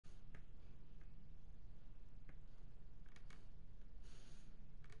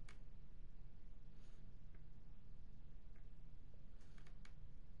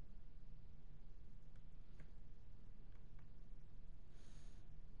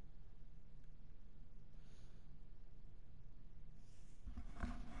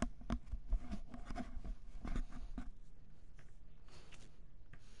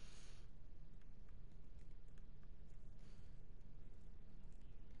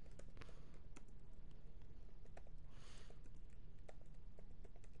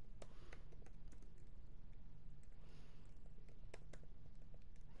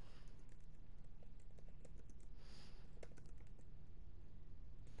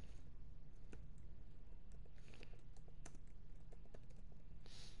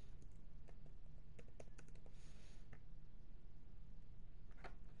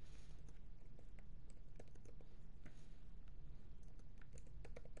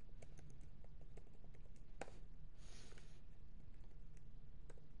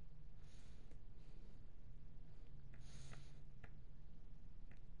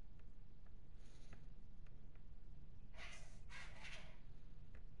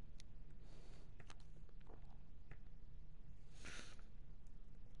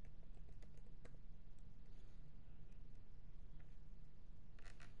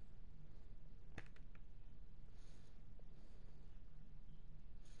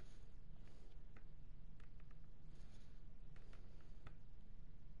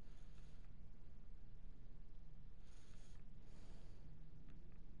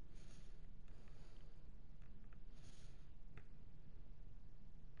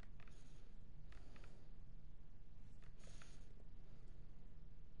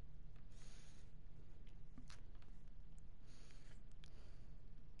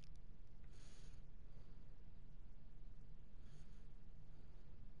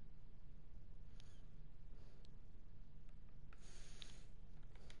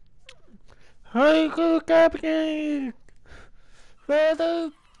Hey, good Captain!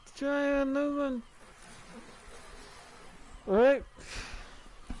 Feather! Try another one. Alright.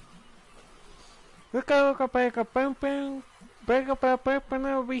 Look out, back a bang bang. Back up, and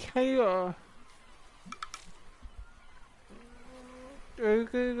I'll be here.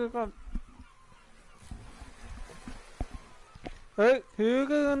 Okay. Hey, here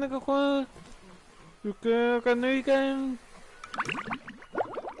go on the corner. You can again.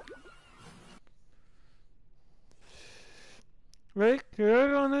 Right,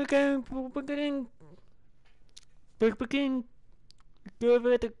 here on again. Begin. Give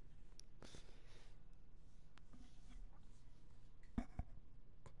it.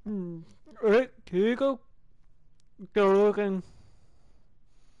 Right, here you go. Go again.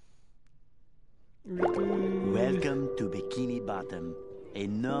 Welcome to Bikini Bottom, a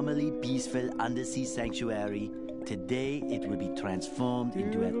normally peaceful undersea sanctuary. Today it will be transformed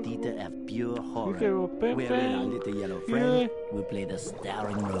into a theater of pure horror, wherein our little yellow friend will play the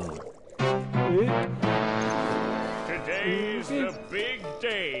starring role. Today is the big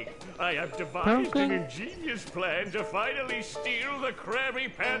day. I have devised an ingenious plan to finally steal the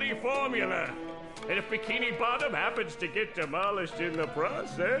Krabby Patty formula. And if Bikini Bottom happens to get demolished in the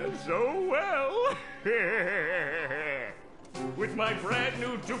process, oh well. With my brand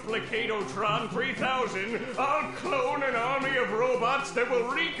new Duplicatotron 3000, I'll clone an army of robots that will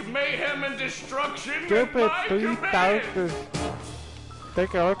wreak mayhem and destruction at my command.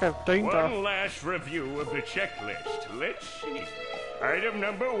 Take a look at things. One last review of the checklist. Let's see. Item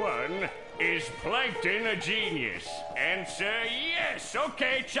number 1. Is Plankton a genius? Answer yes.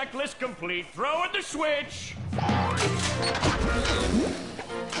 Okay, checklist complete. Throw in the switch.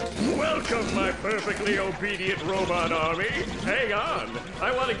 Welcome, my perfectly obedient robot army. Hang on.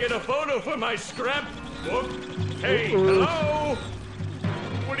 I want to get a photo for my scrapbook. Hey, hello?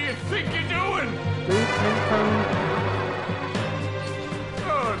 What do you think you're doing?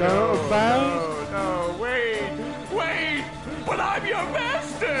 Oh, no, wait. But I'm your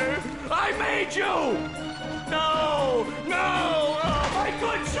master. I made you. No, oh, my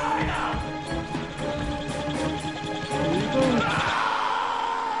good China.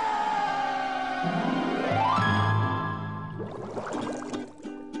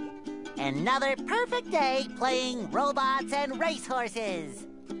 Another perfect day playing robots and racehorses.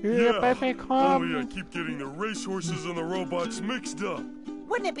 Yeah. Oh yeah, I keep getting the racehorses and the robots mixed up.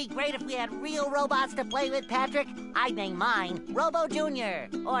 Wouldn't it be great if we had real robots to play with, Patrick? I'd name mine Robo Jr.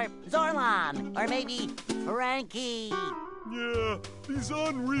 or Zorlon or maybe Frankie. Yeah, these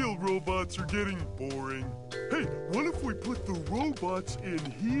unreal robots are getting boring. Hey, what if we put the robots in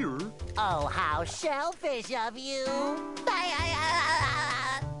here? Oh, how shellfish of you.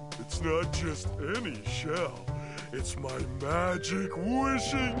 It's not just any shell. It's my magic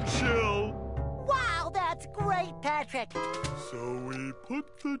wishing shell. Wow, that's great, Patrick. So we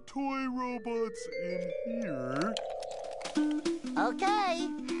put the toy robots in here. Okay.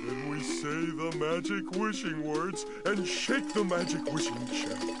 Then we say the magic wishing words and shake the magic wishing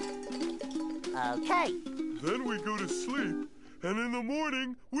shell. Okay. Then we go to sleep, and in the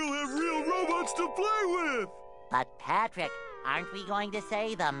morning, we'll have real robots to play with. But Patrick, aren't we going to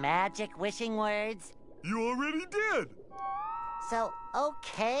say the magic wishing words? You already did. So,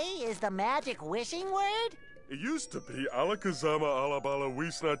 okay is the magic wishing word? It used to be Alakazama Alabala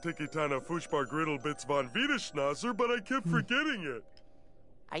Wiesna Tikitana Fushbar Griddle Bits von Wiederschnauzer, but I kept forgetting it.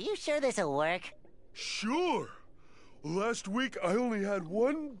 Are you sure this'll work? Sure. Last week, I only had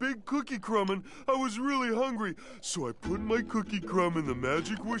one big cookie crumb and I was really hungry. So I put my cookie crumb in the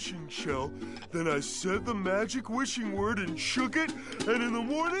magic wishing shell. Then I said the magic wishing word and shook it. And in the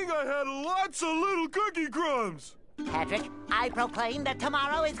morning, I had lots of little cookie crumbs. Patrick, I proclaim that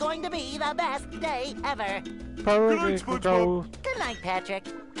tomorrow is going to be the best day ever. Good night, SpongeBob. Good night, Patrick.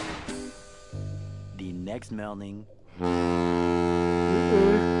 The next morning.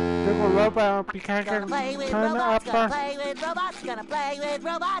 Robot, Gonna play with robots, gonna play with robots, gonna play with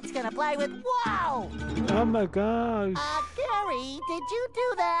robots, gonna play with... Wow! Oh my gosh. Gary, did you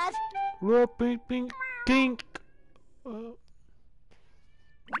do that? Pink, pink.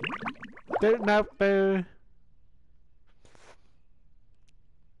 They're not fair.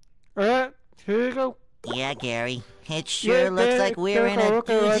 Alright, here you go. Yeah, Gary. It sure looks like we're in a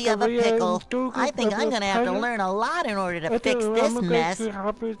doozy of a pickle. I think I'm gonna have to learn a lot in order to fix this mess.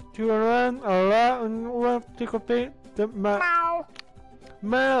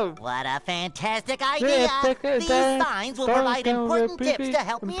 Meow. What a fantastic idea! These signs will provide important tips to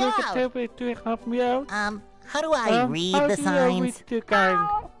help me out. How do I read the signs?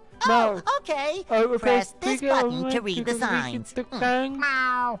 Oh, okay. Press this button to read the signs. So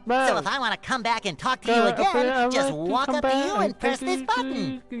Meow. if I want to come back and talk to you again, just walk up to you and press this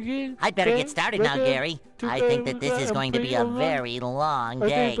button. I'd better get started now, Gary. I think that this is going to be a very long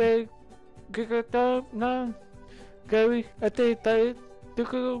day. Gary, I think that this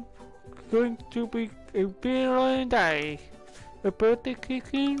is going to be a very long day. A birthday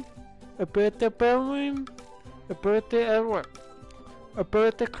kicking, a birthday bowling, a birthday at work, a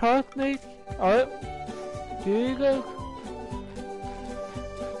birthday classmate. Alright, here you go.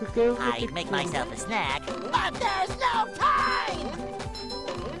 I'd make myself a snack, but there's no time!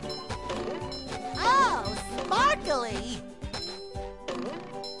 Oh, sparkly!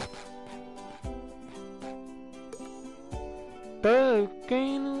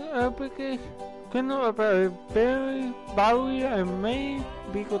 Gain application of a very value and may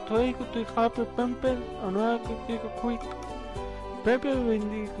be go to copy pumper or not to quick. Pepper when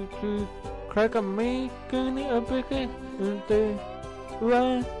you to crack a may gain application and the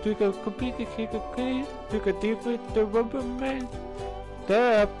run to the computer kick a case to the different the rubber man.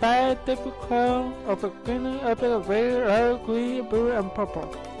 There are bad typical of a gain of a very ugly blue and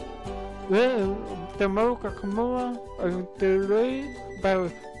purple. Well, the mocha kamua and the red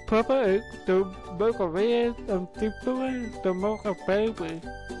by purple the mocha red and the mocha baby.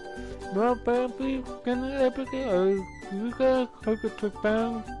 No baby can ever get a bigger to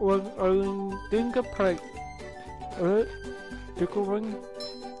pound or a dinker plate. The going.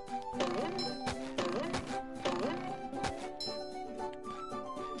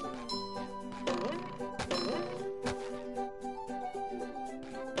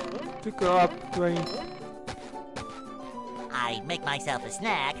 To go up range. I'd make myself a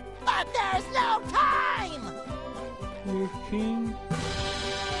snack, but there's no time! Machine.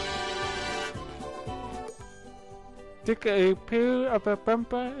 Take a pair of a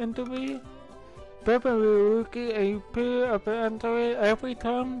bumper into me. Bumper will get a pair of an underwear every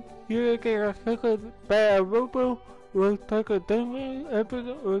time you get a second by a robo. Will take a demo every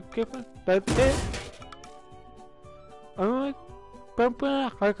will give it. That's it. Alright.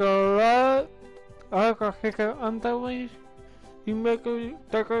 Bumper like a lot. I got kick underwear. You make a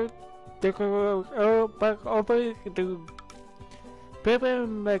take a back over to paper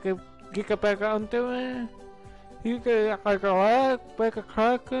make a kick a back underwear. You get like a lot back a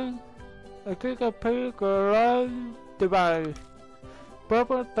cracker. I kick a pair a lot device.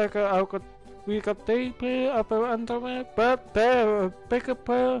 Bumper take a out we got 3 pair of underwear, but there a bigger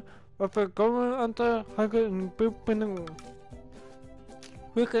pair of a going under hugging and booping.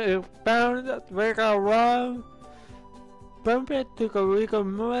 We could found that we got wrong. Bump it to go we got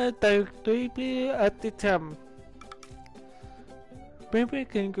more than 3 at the time. Maybe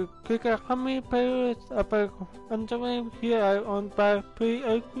can go click a how many pairs of underwear here I on by 3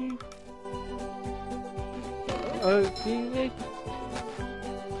 acres. Okay.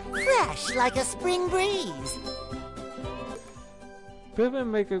 Fresh like a spring breeze. Baby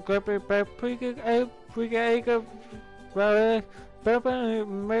make a grab it by pre egg Pepper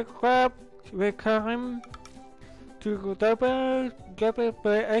make crab with him to double get it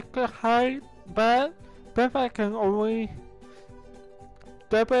by extra high, but Pepper can only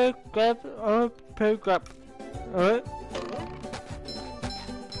double grab or pick up. Alright?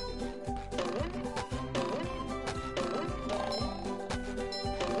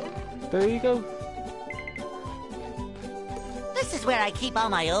 There you go. This is where I keep all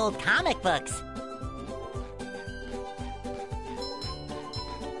my old comic books.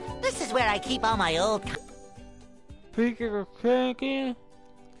 This is where I keep all my old Pick a cracker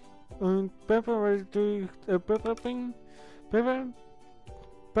and Pepper will do a pepper thing.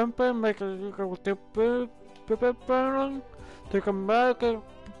 Pepper make a pepper burn. Take a marker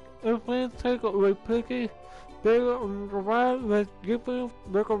influence take away picky. Bigger on the wild with gipper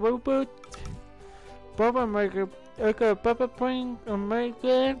make a robot. Pepper make a pepper thing and make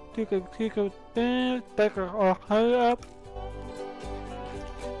that. Take a dance, take a high up.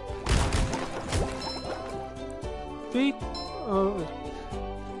 Beep. Oh,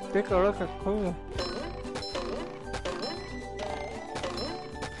 take a look at color.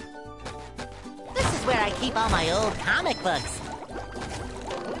 This is where I keep all my old comic books.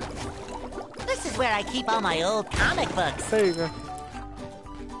 This is where I keep all my old comic books. There you go.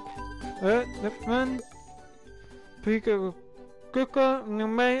 Next one. Pick a cooker in the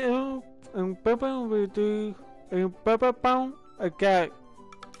mail and Pepper will do a pepper pound a guy.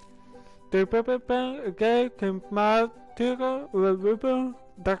 The pepper pound a guy can mark trigger with rubber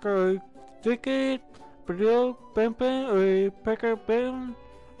that a ticket, blue pepper or pepper pen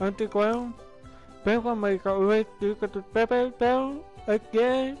on the ground. Pepper make a way to get the pepper down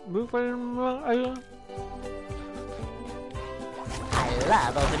again. Moving along. I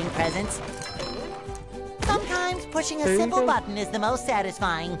love opening presents. Sometimes pushing a simple button is the most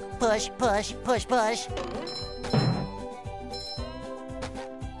satisfying. Push, push, push, push.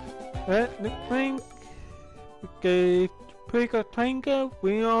 At the drink, okay, pick a twinkle,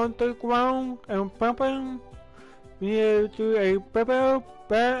 we on the ground and pumping. We do a pepper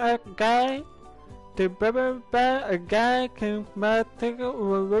bear a guy. The pepper bear a guy can take a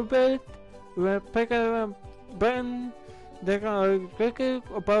little bit. We pick a button. They can click it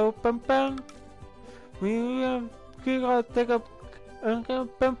about pumping. We take a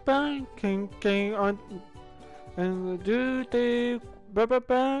pumping can on and do the pepper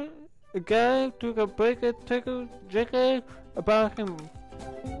bear. A guy took a break and take a jacket about him.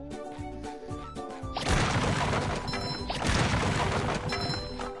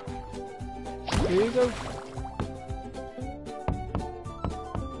 Here you go.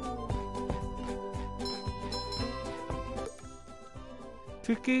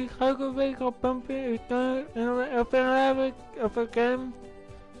 Tricky Huckleberry or Bumpy is done in a game.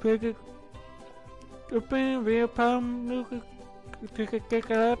 Pick it open via palm, look at the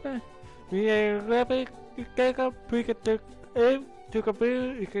rabbit. We are rabbit, take up, pick it the egg, took a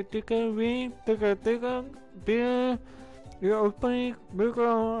beer, you can take a ring, take a beer. You open, look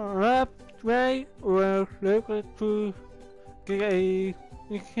on left, right, or look to get a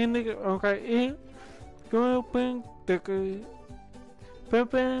mechanic okay. Go open, take a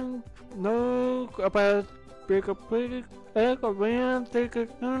pepper, no about pick a pretty egg around, take a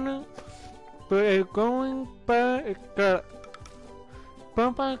corner, but a going by a cut.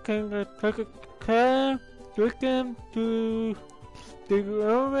 Papa can take a car, take them to the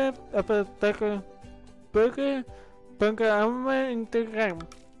over about take a burger, bunker over in the game.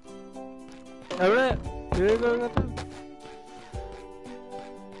 Alright, here you go.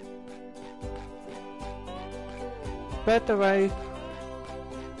 Better way.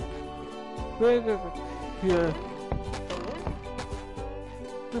 Very good. Here.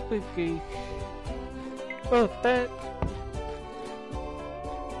 The biggie. Oh, that.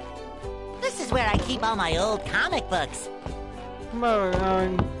 This is where I keep all my old comic books. Come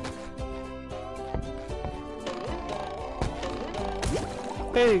on.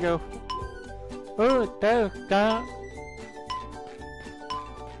 There you go. Oh, there's that.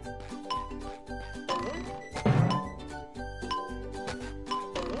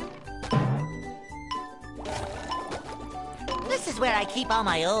 This is where I keep all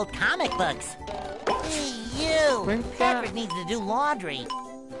my old comic books. Hey, you! Patrick needs to do laundry.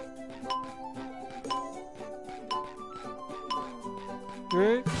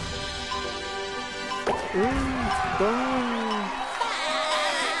 Good.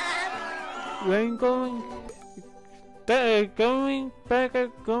 Rain going. They going back.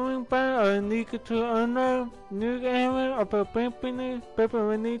 I need to honor new area of a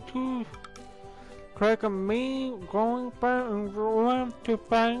pepperoni too. Crack a me going back and run to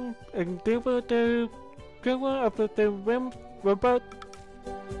find and deliver the giver of the rim robot.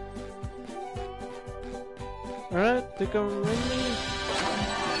 Alright, they can win me.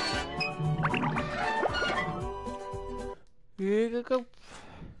 Here you go.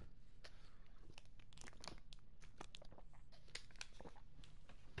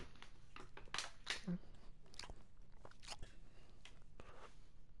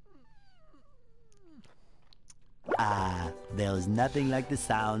 Ah, there's nothing like the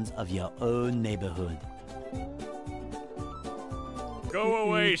sounds of your own neighborhood. Go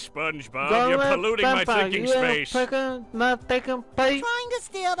away, Spongebob. You're polluting my thinking space. Not taking place. Trying to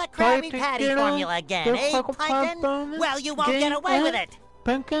steal the Krabby Patty formula again, eh, Plankton? Well, you won't get away with it.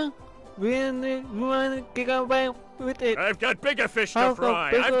 Plankton, you want to get away with it. I've got bigger fish to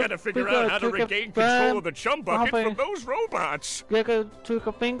fry. I've got to figure out how to regain control of the chum bucket from those robots. You can take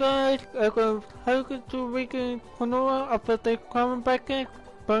a finger, I can help you to regain control of the common bucket.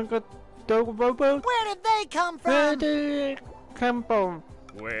 Bunker the robot. Where did they come from? Where did they come from?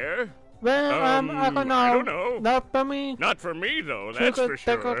 Where? Well, I don't know. I don't know. Not for me. Not for me, though, that's for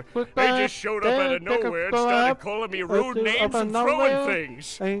sure. They They just showed up out of nowhere and started calling me rude names and throwing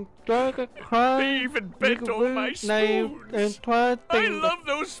things. And they even bent over my spoons. I love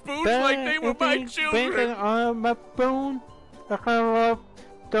those spoons like they were my children. On my spoon, I love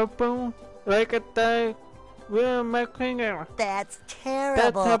the spoon like a day. We're my finger. That's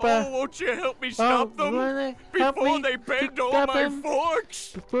terrible. Oh, won't you help me stop them before they bend all my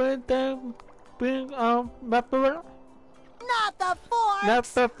forks? Before they bring on my foot. Not the forks! Not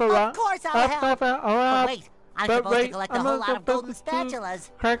the Of course I'll help. Oh, Wait, I'm supposed to collect a whole lot of golden spatulas.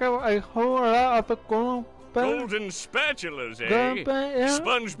 Crack out a whole lot of golden Golden spatulas, eh?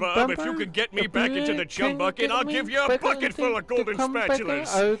 SpongeBob, if you could get me back into the chum bucket, I'll give you a bucket full of golden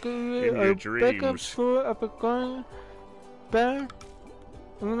spatulas. In your dreams.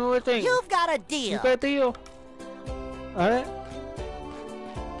 You've got a deal. You got a deal. Alright.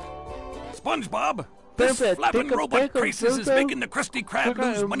 SpongeBob, this flapping robot crisis is making the Krusty Krab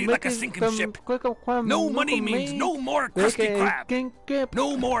lose money like a sinking ship. No money means no more Krusty Krab.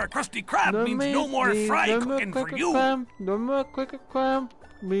 No more Krusty Krab means no more fry cooking for you. No more Krusty Krab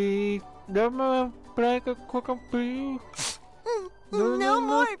means no more fry cooking for you. No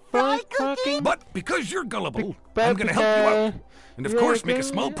more fry cooking? But because you're gullible, I'm going to help you out. And of course make a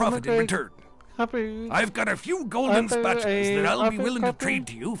small profit in return. I've got a few golden spatulas that I'll be willing to trade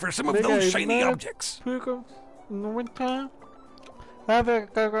to you for some of those shiny objects. I've got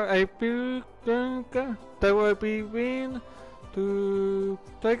a few that will be willing to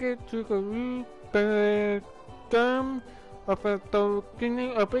take it to the gum of the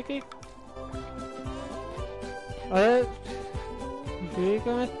beginning of it. Alright. You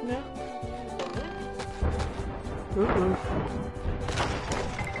guys now?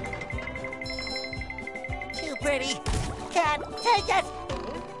 Too pretty. Can't take it.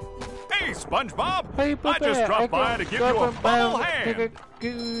 Hey, SpongeBob! Hey, I just dropped by to give you a bubble hand.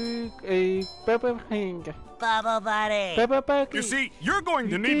 A bubble hand. Bubble buddy. You see, you're going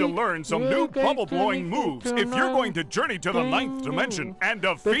to need to learn some new bubble-blowing moves if you're going to journey to the 9th dimension and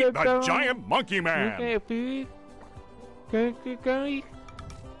defeat the giant monkey man.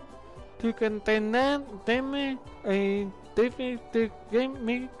 To contain that, demo a different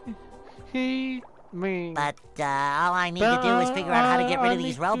game he means. But all I need to do is figure out how to get rid of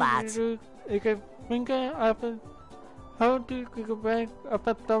these robots. How do you go back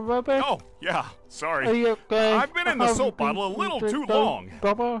about the robot? Oh, yeah, sorry. Are you okay? I've been in the soap bottle a little too long.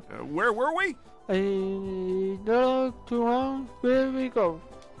 Where were we? A little too long. Where we go?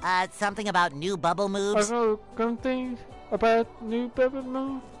 Something about new bubble moves? Something about new bubble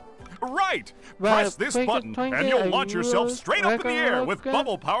moves? Right! Press this button and you'll launch yourself straight up in the air with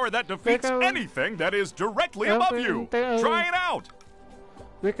bubble power that defeats anything that is directly above you. Try it out!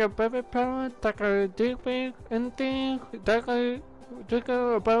 With a bubble power that are different anything that are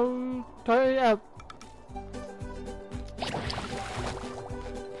about try it out.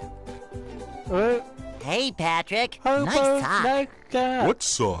 Hey, Patrick. Nice sock. What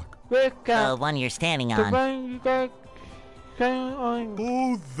sock? The one you're standing on. The one you got on.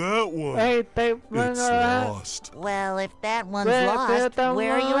 Oh, that one. Hey, it's lost. Well, if that one's lost,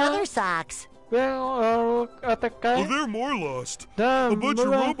 where are your other socks? Well, they're more lost. A bunch of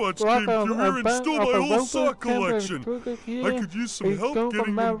robots came through here and stole my whole sock collection. I could use some help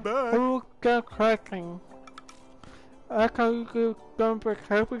getting them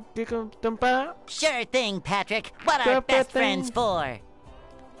back. Sure thing, Patrick. What are best friends for?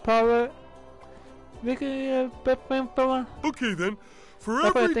 Okay then, for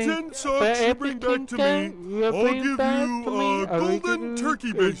every 10 socks you bring back to me, I'll give you a golden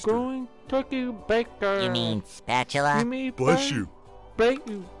turkey baster. You mean spatula? Bless you. Boy,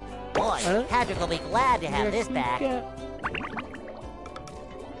 Patrick will be glad to have this back.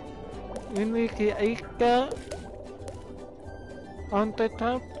 On the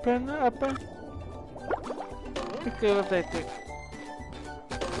top, pen up.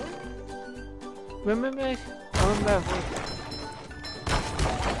 Remember on that one.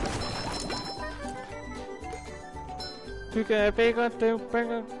 You can pick up the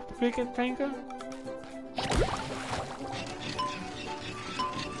freaking finger.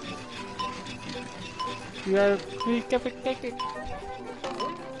 You are free cake.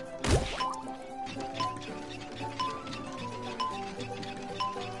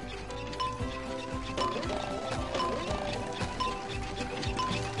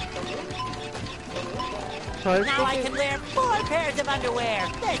 Now I can wear 4 pairs of underwear.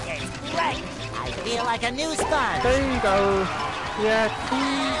 This is great. I feel like a new sponge. There you go. Yeah,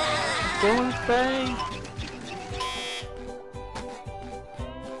 don't say.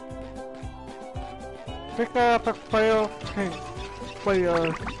 Pick up a quail.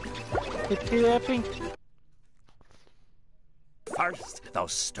 It's happy. First,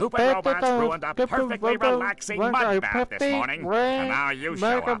 those stupid robots ruined a perfectly relaxing mud bath this morning, and now you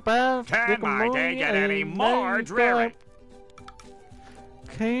show up. Can my day get any more dreary?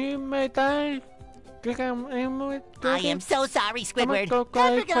 I am so sorry, Squidward.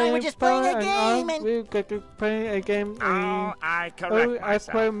 Patrick and I were just playing a game and... We got to play a game. Oh, I correct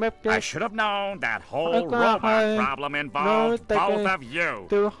myself. I should have known that whole robot problem involved both of you.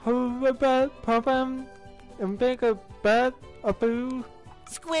 The whole robot problem and make a bad of you.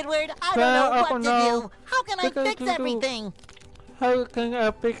 Squidward, I don't know what to do. How can I fix everything? How can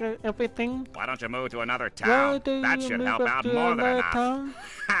I fix everything? Why don't you move to another town? That should help out more than enough.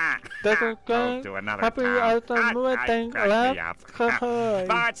 Move to another town. Crack me up.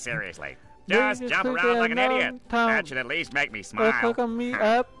 But seriously, just jump around like an idiot. That should at least make me smile. Look me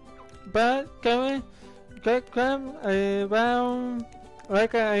up, but going come around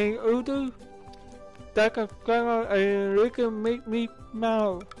like a udu. That can make me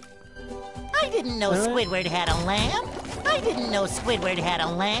smile. I didn't know Squidward had a lamp. I didn't know Squidward had a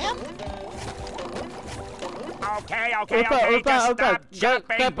lamp. Okay, just stop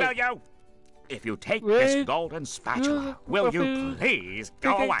jumping, will you? If you take this golden spatula, will you please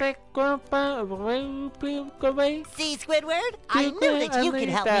go away? See, Squidward? I knew that you could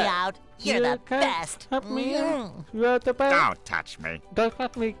help me out. You're the best. Help me. You're the best. Don't touch me. Don't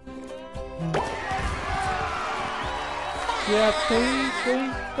touch me. Yeah, please.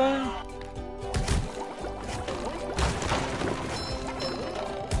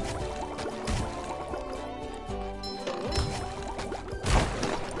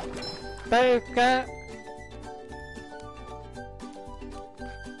 Cat.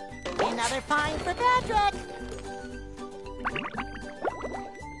 Another find for Patrick.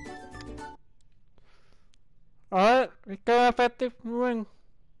 Alright, we go effective ring.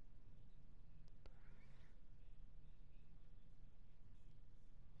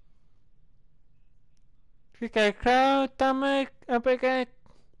 Okay, crowd, stomach, uppercut.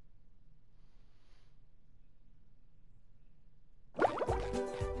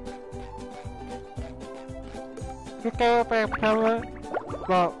 Power.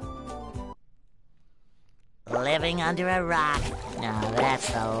 Well. Living under a rock. Now that's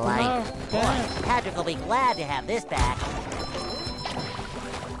the life. Boy, Patrick will be glad to have this back.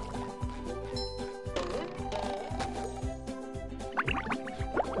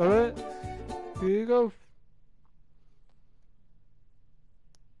 Alright. Here you go.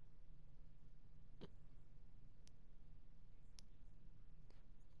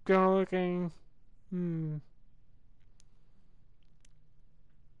 Go looking.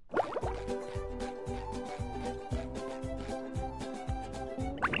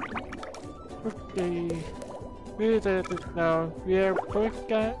 Okay, we did it now. We are quick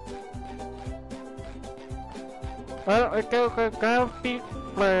at. Well, I go feet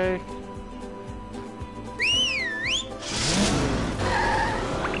play.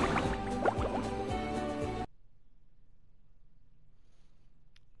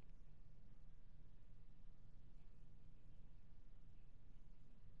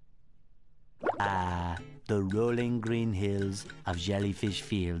 The rolling green hills of Jellyfish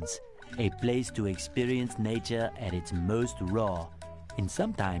Fields, a place to experience nature at its most raw, and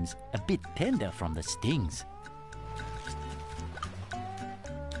sometimes a bit tender from the stings.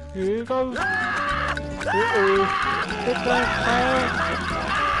 Here you go.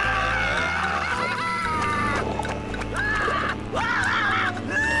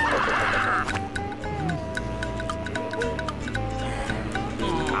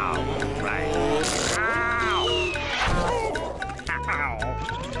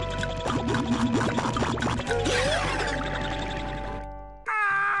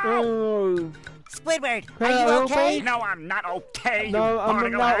 Squidward, are you okay? No, I'm not okay. No,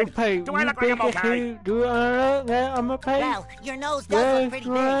 I'm not okay. Do I look like I'm okay? Do I look like I'm okay? Well, your nose does look pretty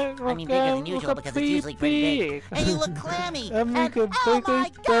big. I mean, bigger than usual because it's usually pretty big. And you look clammy. And oh my gosh,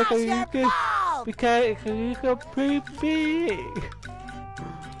 you're bald! Because you look pretty big.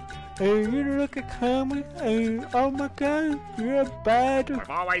 And you look at clammy. And oh my God, you're bad. I've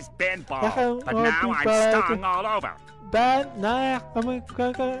always been bald, but now I'm stung all over. Bad, nah, well,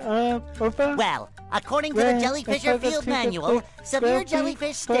 according to the Jellyfisher Field Manual, severe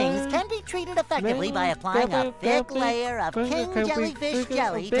jellyfish stings can be treated effectively by applying a thick layer of king jellyfish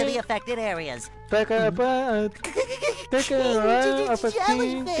jelly to the affected areas.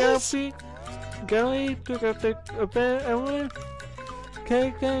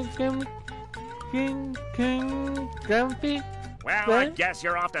 Well, I guess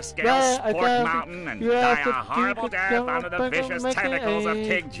you're off to scale Sport Mountain and die a horrible death under the vicious tentacles of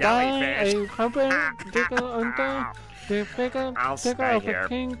king jellyfish. I'll stay here,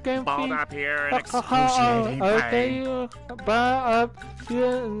 balled up here in excruciating pain.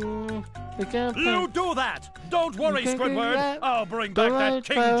 You do that! Don't worry, Squidward. I'll bring back that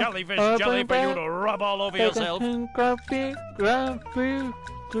king jellyfish jelly for you to rub all over yourself.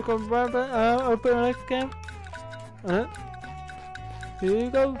 Here you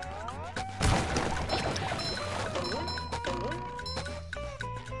go.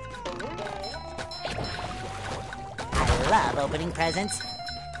 love opening presents.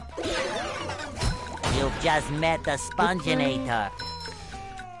 You've just met the Sponginator.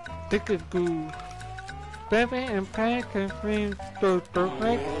 Take a go. Baby and Pat can friends to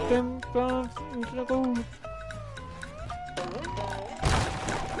direct them from the go.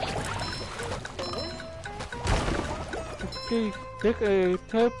 Okay, take a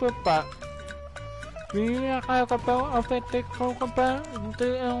paper back. We are about of it, take over back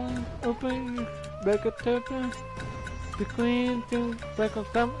the open back a paper. The queen to break a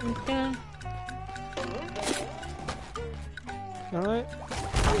thumb and can. Alright.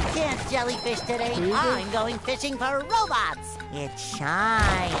 We can't jellyfish today. I'm going fishing for robots. It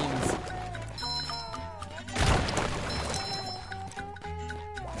shines.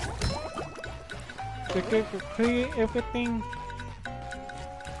 Take it to clear everything.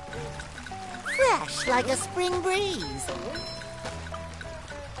 Fresh like a spring breeze.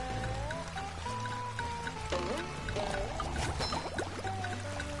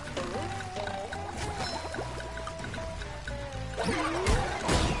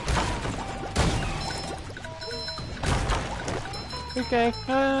 Okay,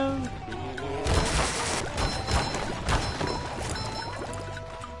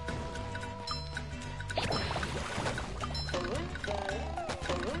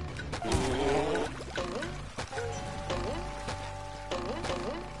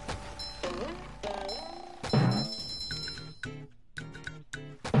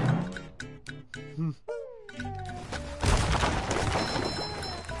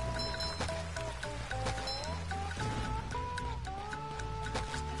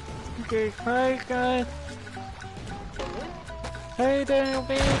 Okay, hi guys. Hey there,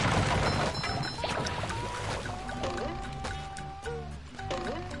 babe.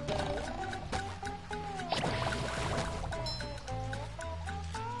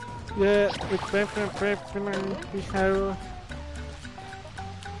 Yeah, it's better we have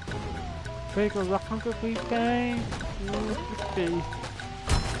take a rock on the beach, guys. Let's see.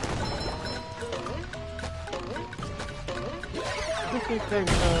 This is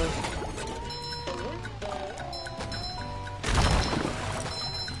like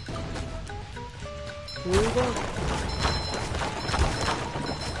here we go.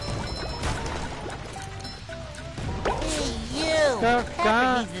 Hey, you!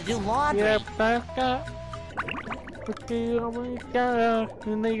 Pepper needs to do laundry. Yeah, Becca. Okay, we got a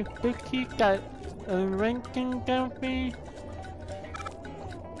big got a ranking coffee.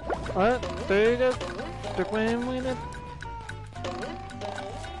 Alright, there it is. The 20 minutes.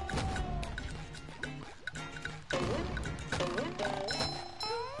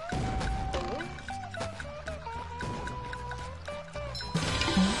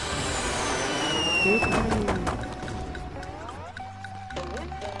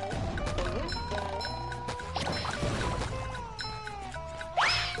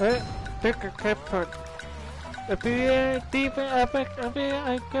 Take a clipper. If you deep epic,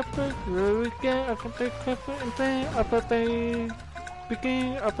 I clipper, we get a complete clipper and then up at the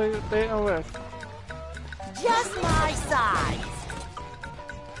beginning of the OS. Just my size.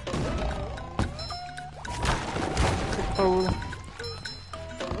 Oh.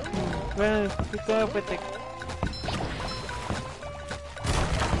 Well, we go with it.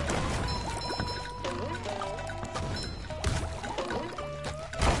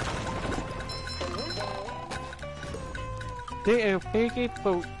 They are piggy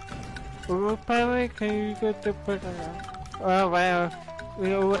boat. We probably can get the put oh well, we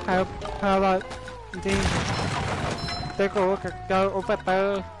will have power thing. Take a look at go over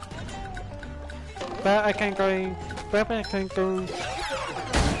there. But I can go, but I can go.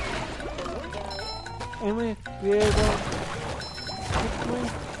 Anyway, we are going.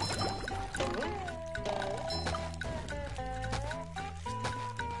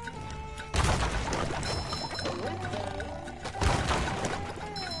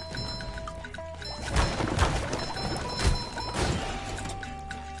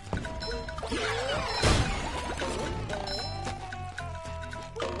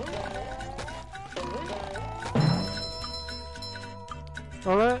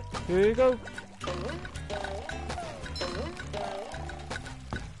 Alright, here you go.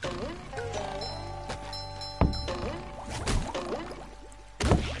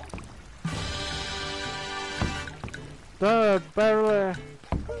 The barrel.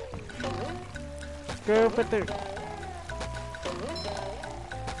 Go with it.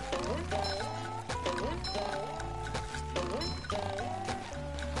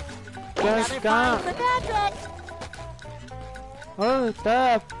 Just gone. Oh,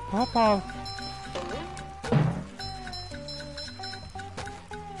 that Papa.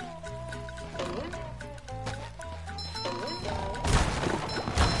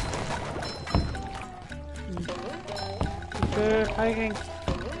 Hiking.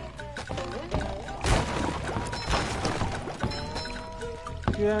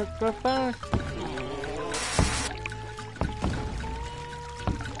 Yeah, go fast.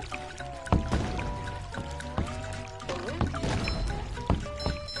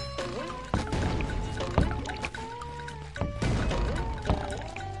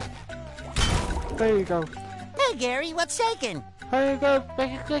 There you go. Hey, Gary, what's shaking? There you go.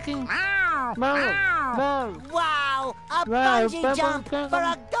 Make it clicking. Ow! No. Ow! No. Wow! A Wow, bungee jump for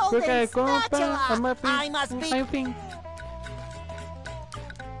a golden spatula! I must be...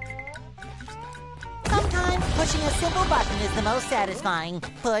 Sometimes pushing a simple button is the most satisfying.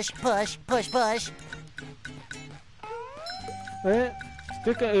 Push, push, push, push.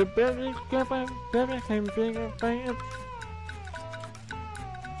 Stick a berry,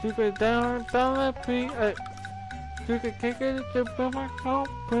 keep it down, feet. Stick a kick it to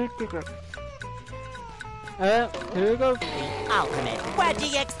pick it. Here we go. The ultimate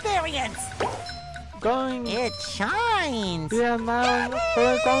wedgie experience. Going. It shines. Yeah, now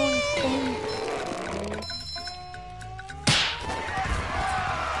we're going.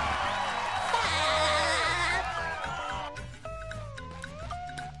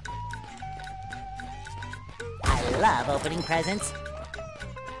 I love opening presents.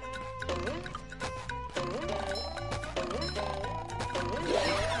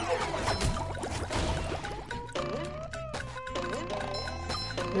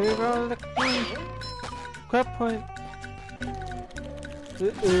 Here you go, the point. Crab point.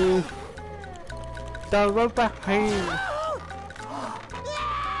 The rubber hand.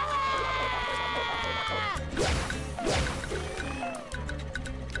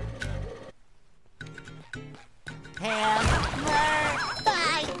 Hammer! I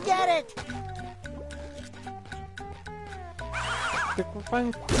get it! Stick a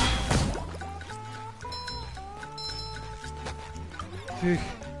point.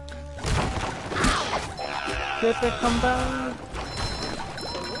 Get it, come down.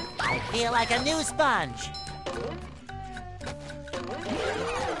 I feel like a new sponge.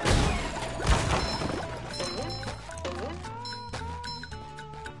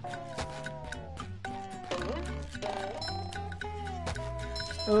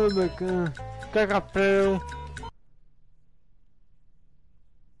 Oh my god. Cagapel.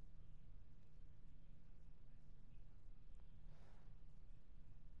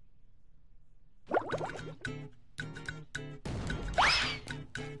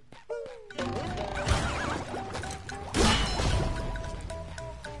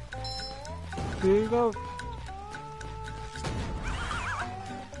 Here you go.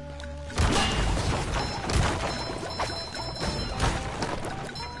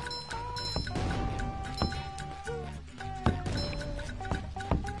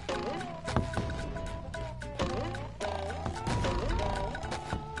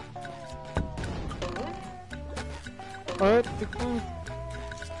 Alright,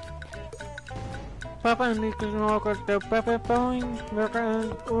 Papa ni kinoko the Papa phone. Look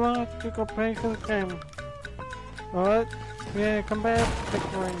at what you can play the game. Alright, yeah, come back.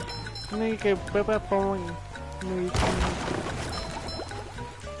 Take one. Ni ke Papa phone. Ni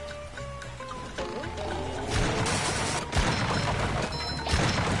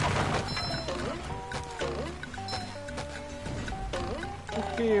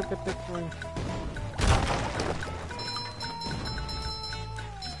okay, but take one.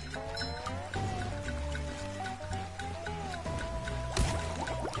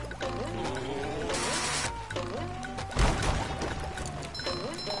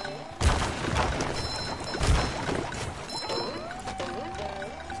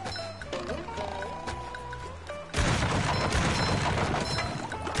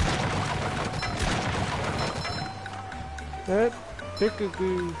 That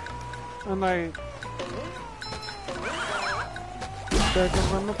Pikachu and I back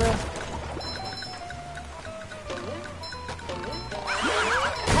and run the back.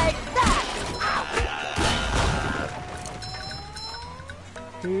 Take that!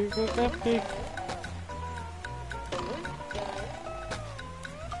 Here you go, that big.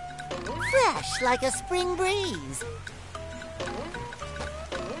 Fresh like a spring breeze.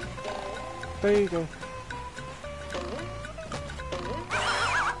 There you go.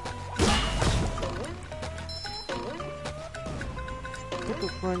 Look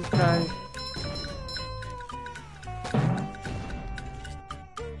at one guy.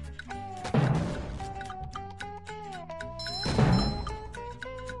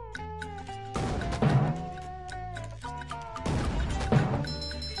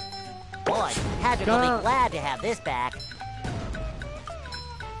 Boy, Patrick will be glad to have this back.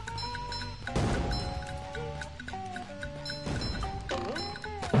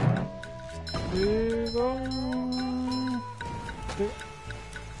 Here you go.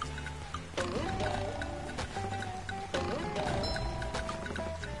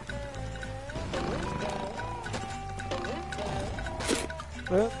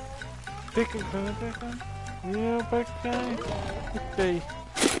 Well, pick it, yeah, back guy. Okay.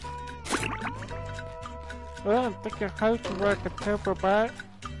 Well, I think I have to work a temper back.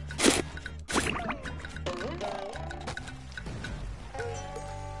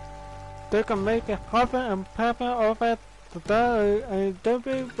 They can make a hover and pepper over the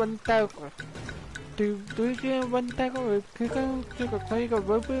double one tackle. To do the one tackle, click on a click of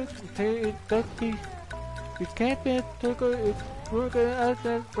rubber until it does the. You can't be tackle it working out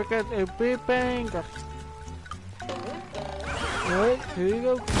there because a big bang. Alright, here you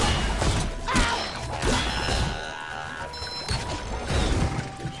go.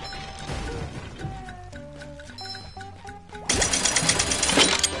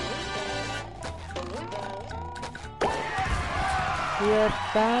 Yeah,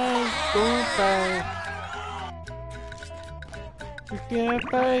 bye, goodbye. Yeah,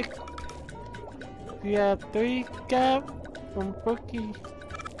 bye. Yeah, 3 cap from Cookie.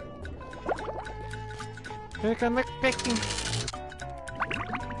 Here can make picking.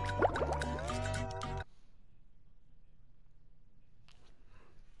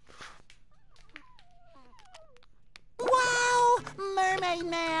 Wow! Mermaid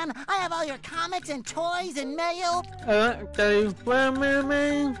Man! I have all your comics and toys and mail. Okay, well,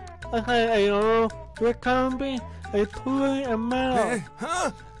 mermaid, I had a recombi, a toy, a mouse.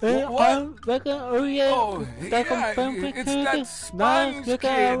 Huh? Oh yeah, Oh, yeah, it's that sponge kid.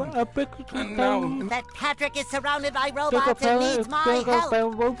 And now... That Patrick is surrounded by robots and needs my help.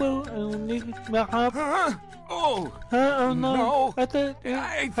 Huh? Oh, no. I think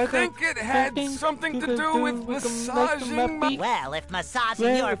it had something to do with massaging my... Well, if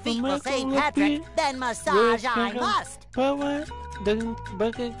massaging your feet will save Patrick, then massage I must. Help! They're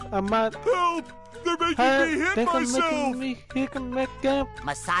making me hit myself!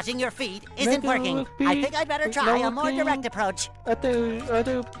 Massaging your feet isn't working. I think I'd better try a more direct approach. By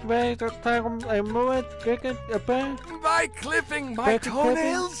clipping my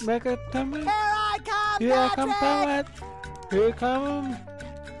toenails? Here I come, Here I come, Patrick! Here I come.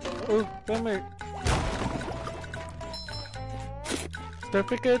 Oh, damn it.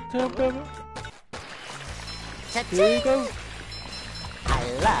 Here you go. I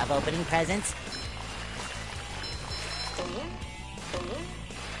love opening presents.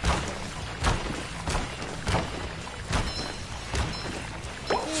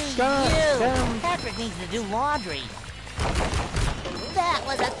 Patrick needs to do laundry. That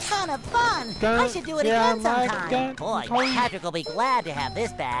was a ton of fun. I should do it again sometime. Boy, Patrick will be glad to have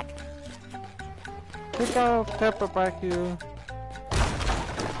this back. Pick up Pepper back here.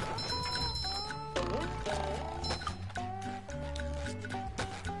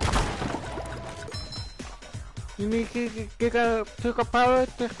 You need to get a power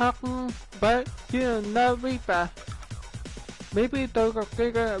to happen, but you no reaper. Maybe they'll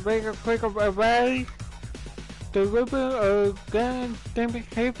make a quick away. The river or gun can be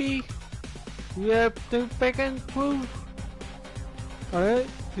heavy. You have to back and proof. Alright,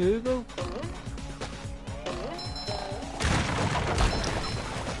 here you go.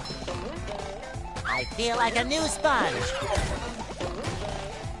 I feel like a new sponge.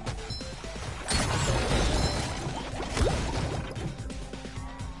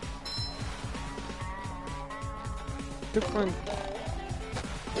 Different.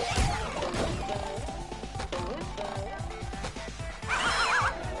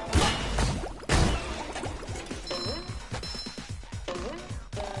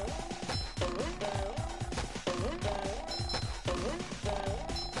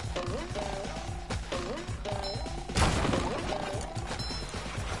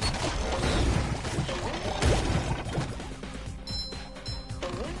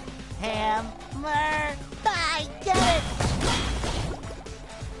 Hammer! I get it!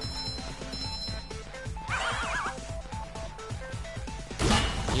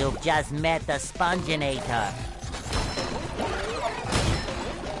 You've just met the Sponginator.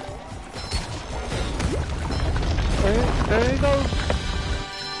 There you go.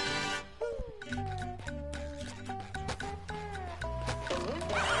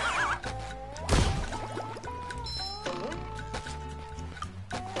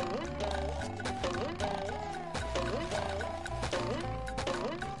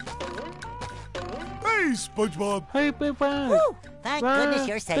 Hey, SpongeBob! Hey, Big Bang! Woo! Thank goodness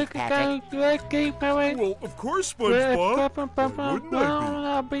you're safe, Patrick. Well, of course, SpongeBob. Why wouldn't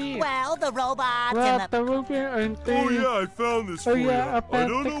I be? Well, the robots and the... Oh, yeah, I found this for you. I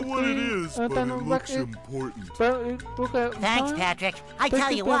don't know what it is, but it looks important. Thanks, Patrick. I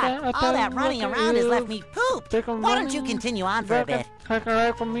tell you what, all that running around has left me pooped. Why don't you continue on for a bit?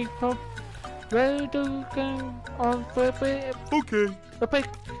 Okay.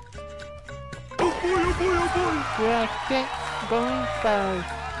 Oh boy, oh boy, oh boy! Yeah, get going fast.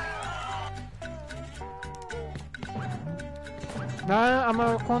 Now I'm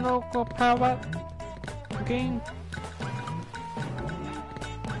gonna go power game.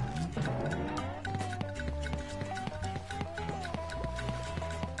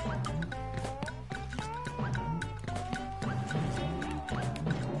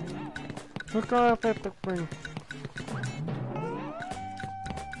 Look up at the screen.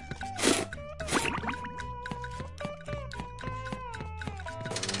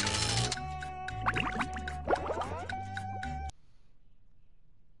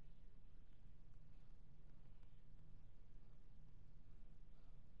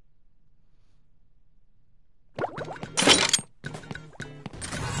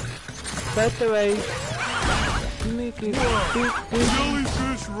 By the way, you need to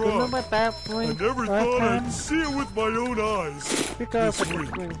Jellyfish rock! I never thought I'd see it with my own eyes. This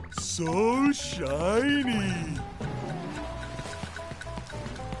ring, so shiny.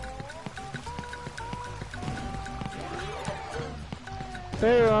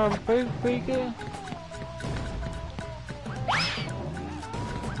 There, big figure.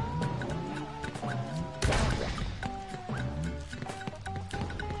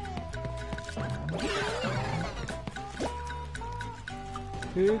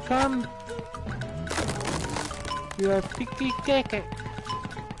 Here you come. You're a picky cake.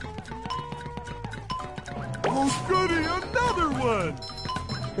 Oh goody, another one!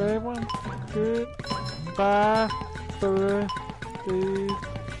 Good one. Good. 5, 4, 3,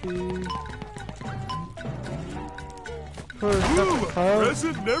 2. Ooh, a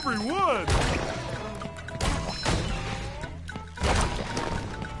present in every one!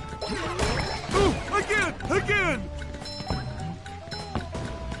 Ooh, again!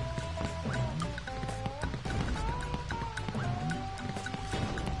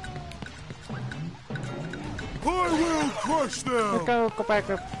 I will crush them! Let's go back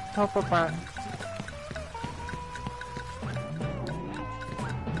up. Top of that.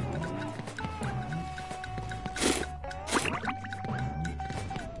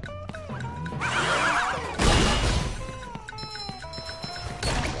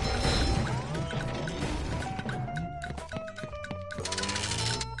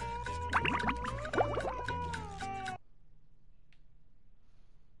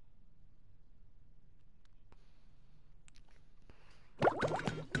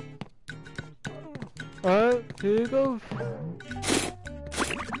 Alright, here you go.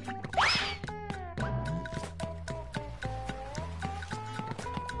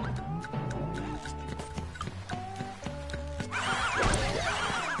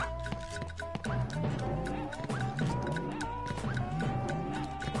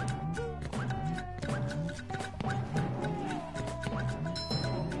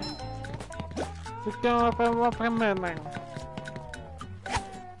 Let's go up a minute.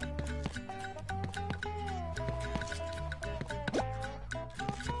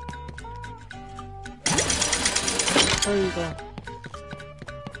 There you go.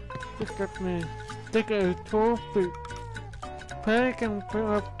 Look at me. Take a trophy. Pack and put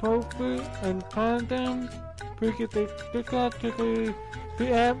up trophy and turn them. We can take out to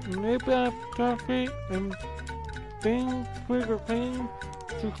the app, maybe up trophy and thing quicker thing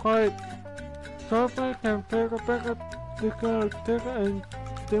to quite. Trophy can pick up ticket and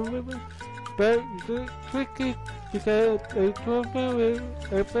deliver. But it's tricky because a trophy will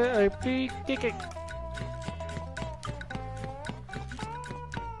a free ticket.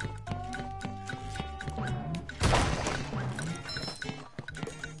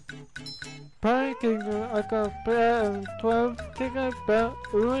 Parking, I got 12 tickets, but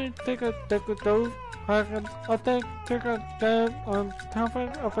only ticket those. I can take tickets down on top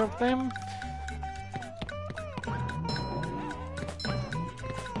of them.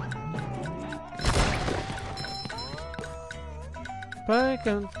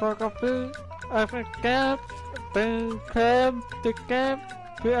 Parking, talk of food, I can cab, then cab, the cab,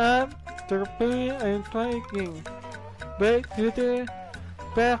 the app, the food, and thinking. But you did.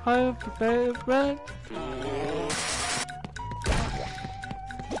 Back home to bed, right?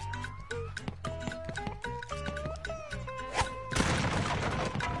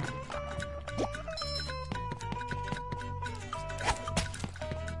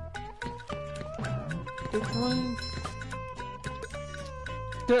 this one.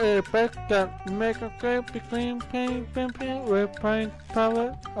 The effect that make a great between pain with pain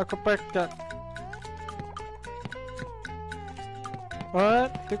power of a back that.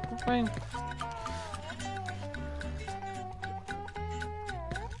 Alright, take the pain.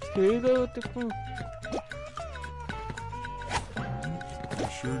 Here you go, take the pain. You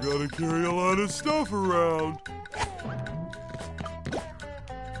sure gotta carry a lot of stuff around.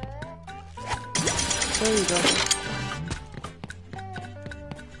 There you go.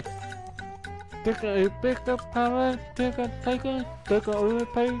 Take a pick up power, take a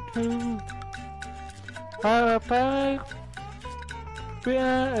overpay to power. We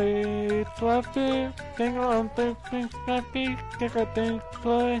are a 12 thing on the happy, take a thing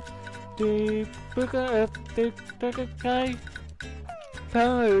toy. The bigger of the bigger guy.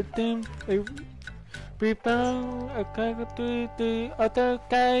 Power team, we found a guy to the other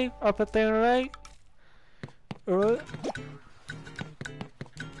guy over there, right?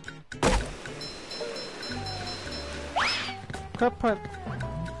 Kaput.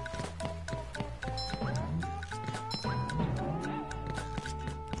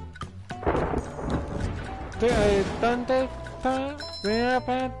 The thunder we are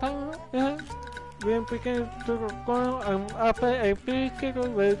we begin to go and after a big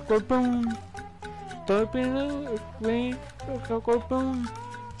with go boom. Don't be we go boom.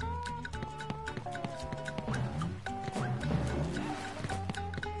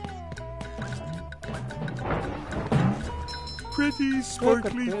 Pretty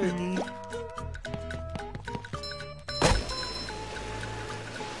sparkly thingy.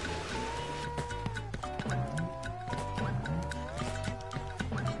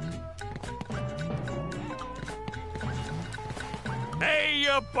 Hey,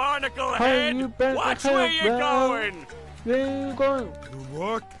 you barnacle head! Watch where you're going! Where you going? The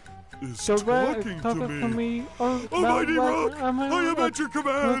rock is So talking to me. Oh, Mighty Rock, I am at your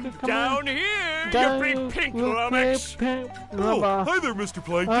command. Down here, you big pink lummox! Oh, hi there, Mr.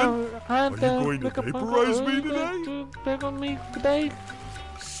 Plankton. Are you going to vaporize me today?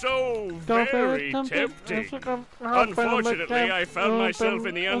 So very tempting. Unfortunately, I found myself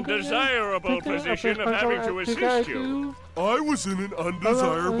in the undesirable position of having to assist you. I was in an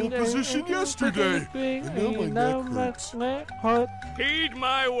undesirable position yesterday, and now my neck hurts. Heed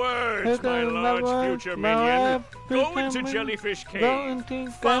my words, my large future minion. Go into Jellyfish Cave.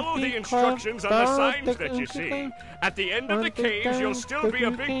 Follow the instructions on the signs that you see. At the end of the caves, you'll still be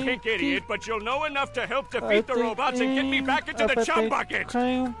a big pink idiot, but you'll know enough to help defeat the robots and get me back into the chum bucket.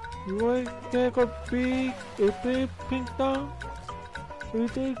 You want to go big, a big pink dog? You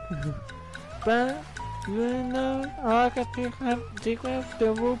think? But you know, I can take off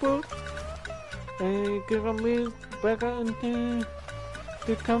the robot and give me back into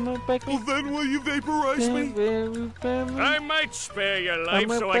the camera back. Well, then will you vaporize me? I might spare your life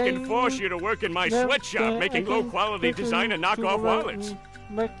so I can force you to work in my sweatshop making low-quality design and knockoff wallets.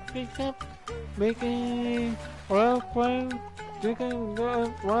 Making oil quail.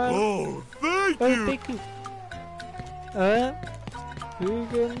 Oh, thank you! Thank you. You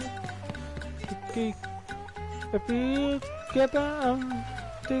can if you get a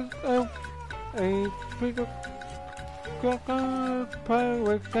bigger pile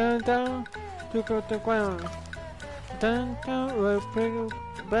with down to go to the ground. Then will bring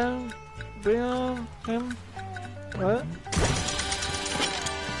down beyond him. What?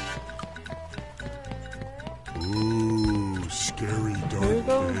 Ooh, scary dark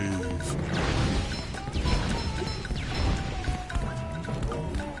cave.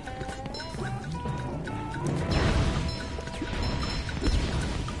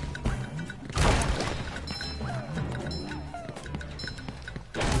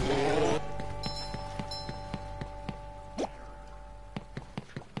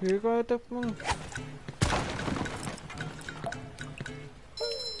 You got the phone.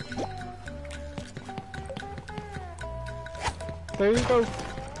 There you go.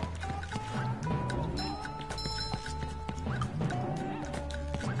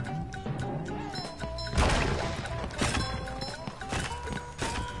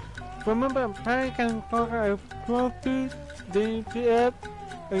 Remember, I can talk a trophy, DPF,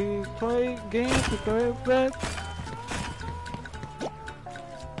 a toy game to play with.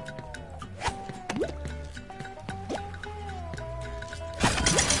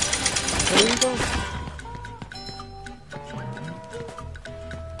 There you go.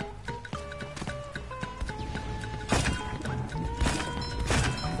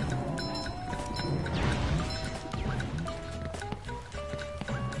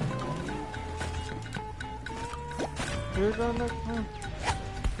 Here's on the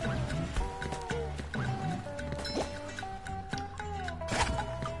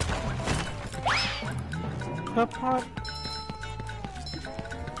Cup hot.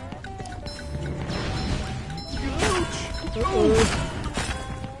 Uh-oh.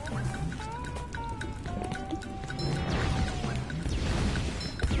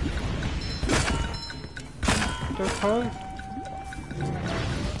 That's hard.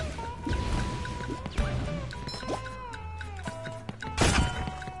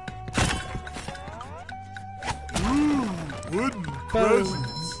 Wooden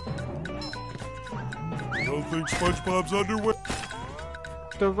presents. Don't think SpongeBob's underwear.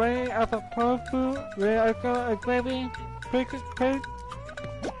 The way of a tofu, where I got a gravy, pick a cake.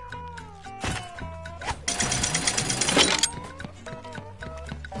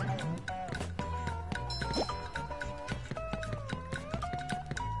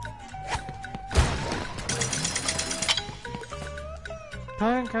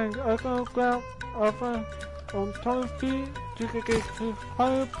 Pancake, I go grab over on tofu, you can get to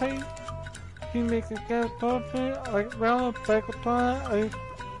fire paint. You make a gas tofu, like round back of a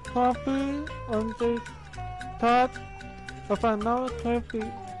tofu on the top of another tofu.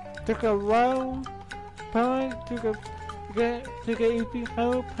 Take a round pie, take a easy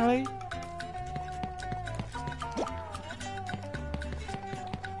whole pie.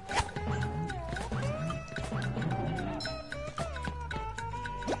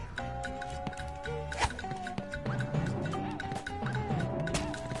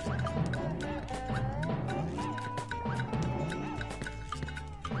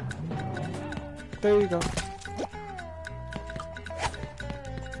 There you go.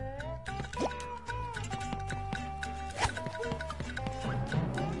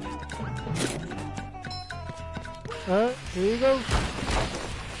 Alright, here you go.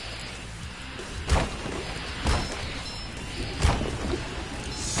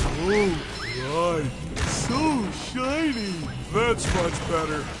 So bright, so shiny. That's much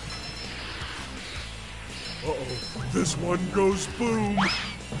better. Uh-oh, this one goes boom.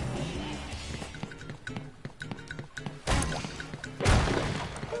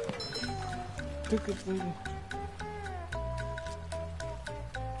 Look at me.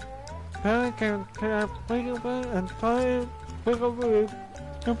 I can play over and try play over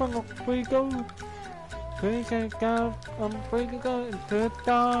jump on the free go. They can go on free go and turn it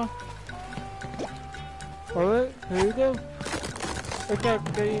off. Alright, here you go.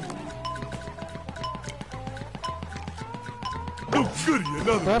 Okay. Oh goody,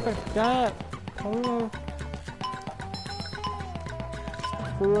 another one. Perfect job. Hello.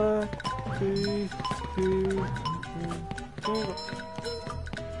 4, 3, 2, 1, go.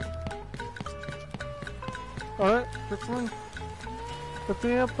 Alright, this one. The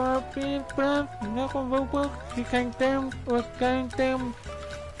beer puppy breath, knuckle robot, you can down, was going down.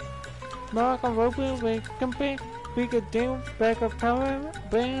 Mark on robot, we can be, we can down, back of power,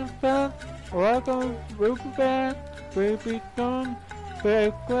 band fast, rock on robot band, we be gone, we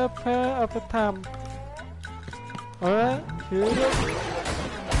a good pair of a time. Alright, here we go.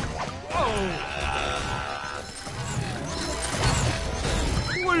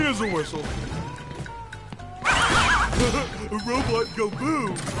 Play as a whistle. A robot go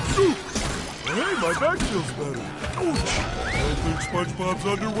boom. Ooh. Hey, my back feels better. Ouch. I don't think SpongeBob's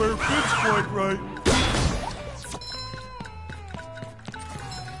underwear fits quite right.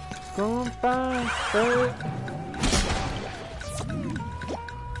 Going fine, baby.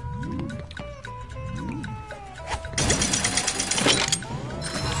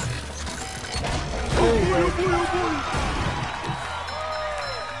 Oh boy.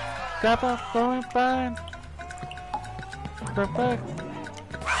 Kappa, going fine. Perfect.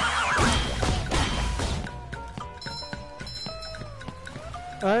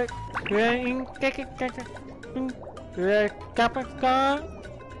 Alright, we're in we're Kappa car.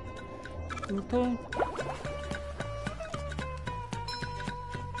 Into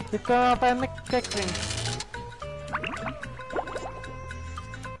the car by McKickling.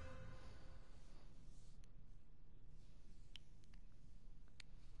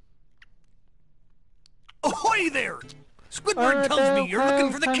 Ahoy there! Squidward tells me you're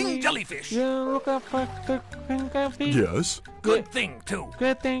looking for the king jellyfish. You're looking for the king jellyfish? Yes. Good thing, too.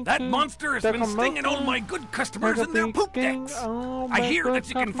 Good thing, That too. monster has been stinging all my good customers in their poop decks. I hear that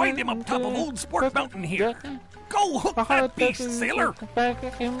you can find him up top of Old Sport Mountain here. Go hook that beast, sailor! Back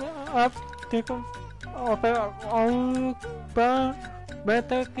him up, take him off all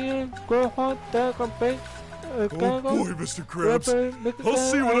better go hot, take a big Oh boy, Mr. Krabs. I'll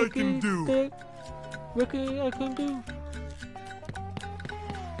see what I can do. What I can do?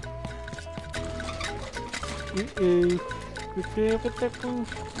 We can't protect him.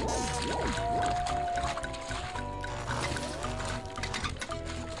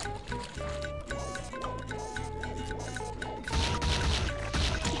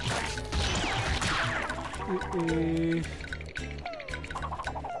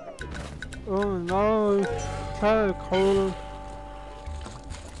 Oh no, it's kind of cold.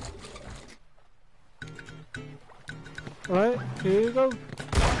 Alright, here you go.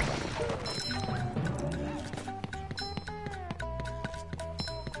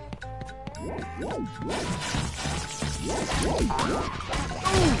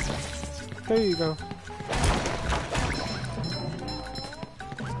 There you go.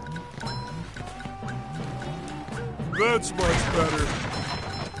 That's much better.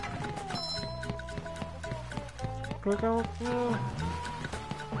 Click out.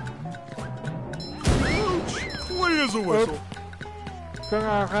 Ouch! Clean as a whistle.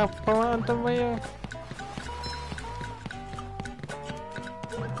 Kakakapawan tumayo.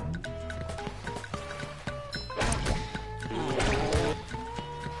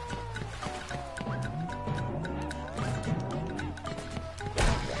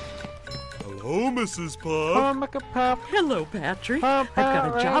 Hello, Mrs. Puff. Hello, Patrick. I've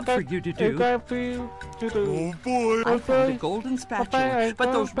got a job for you to do. Oh boy. I found a golden spatula,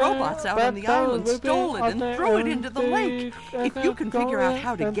 but those robots out on the island stole it and threw it into the lake. If you can figure out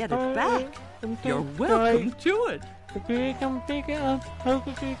how to get it back, you're welcome to it. If you can figure out how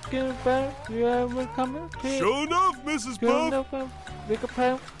to get it back, you are welcome to it. Sure enough, Mrs.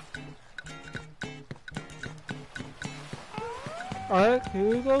 Puff. Alright, here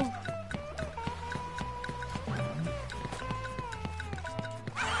we go.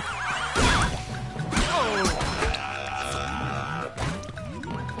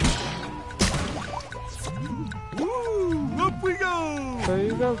 Woo! Up we go! There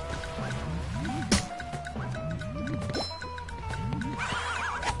you go.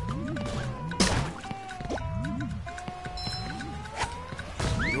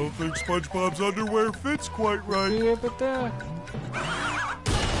 I don't think SpongeBob's underwear fits quite right. Yeah, but there.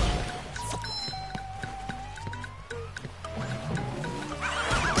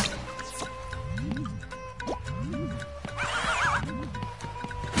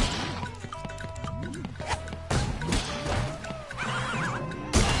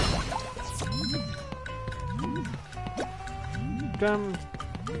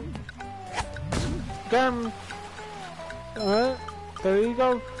 Gum. Alright, there you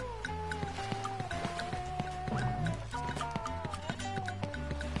go.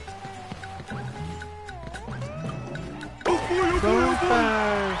 Going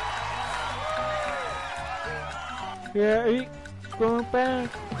back. Yeah, eat. Going back.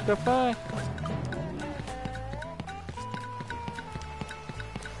 Goodbye.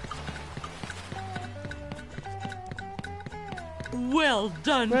 Well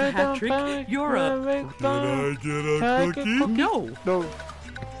done, Patrick. You're a... Can I get a cookie? No. No.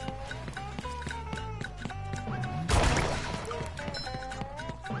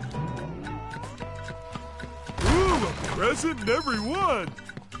 Ooh, a present in every one.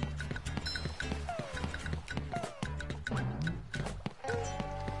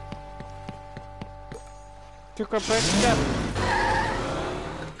 Took a break step.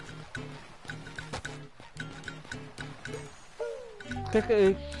 Take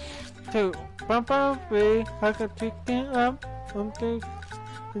it to Papa Bay, I can take it up, take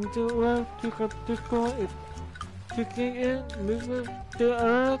into well, take it, take it, little, the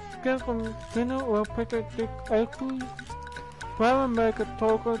other get from dinner or pick a dick ugly. While make a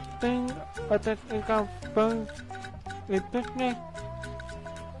talk thing, I think it can burn a picnic.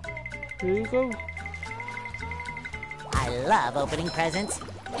 Here you go. I love opening presents.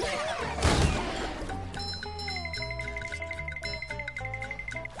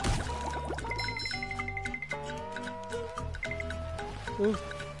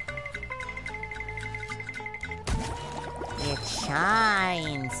 It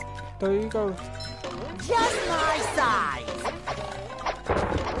shines. There you go. Just my size.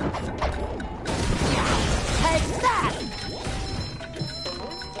 Take that!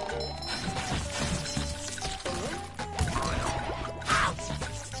 Ouch!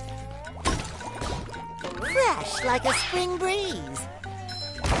 Fresh like a spring breeze.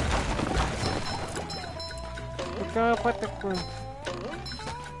 Look at what the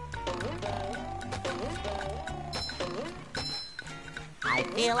I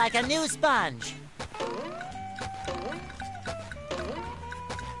feel like a new sponge.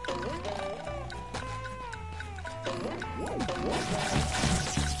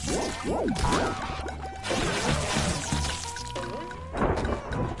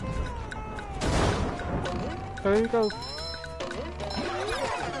 There you go.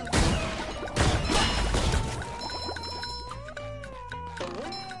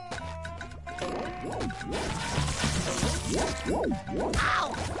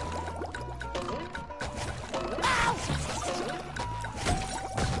 Ow!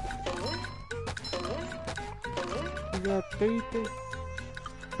 got 3 things.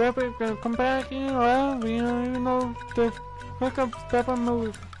 Pepper's gonna come back in. Well, we don't even know the fuck up Pepper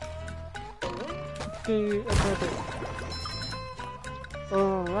move. See, Pepper.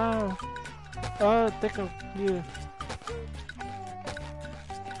 Oh, wow. Oh, take a, yeah.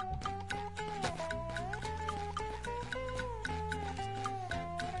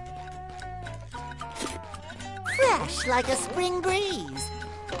 Fresh like a spring breeze.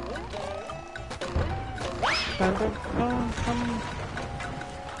 Pepper, come.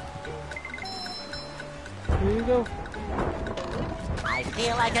 Here you go. I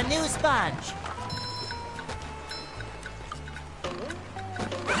feel like a new sponge.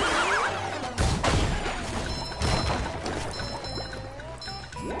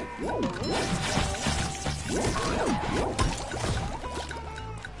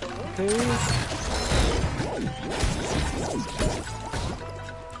 Okay.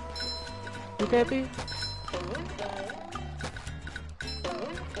 You happy?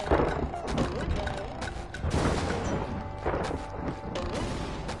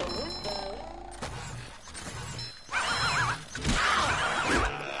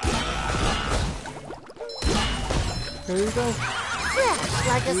 There you go. Fresh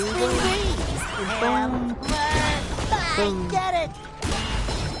like a spring breeze. Boom. I get it.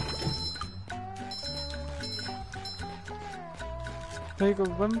 Take a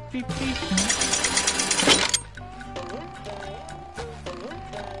 150.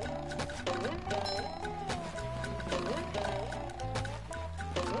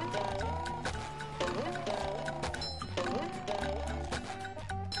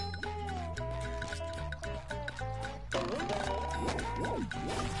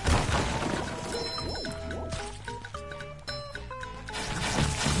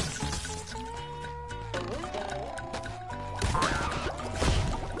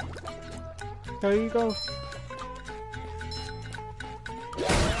 There you go.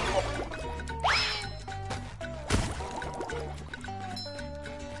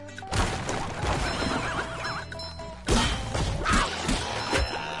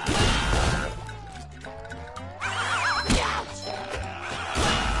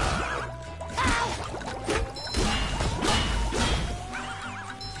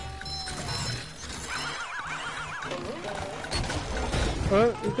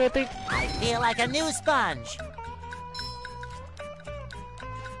 You got it. I feel like a new sponge.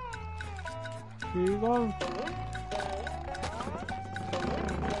 Here you go.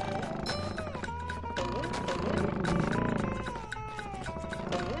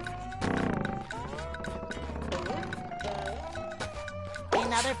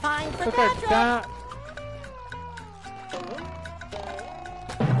 Another find for Look at Patrick. that.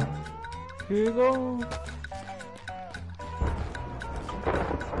 Here you go.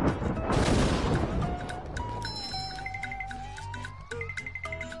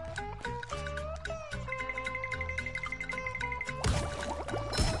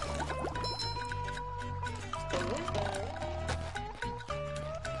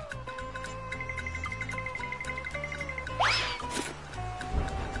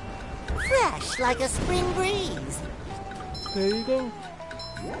 Fresh like a spring breeze. There you go.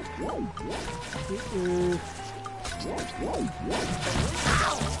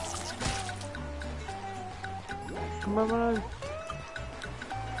 Come on.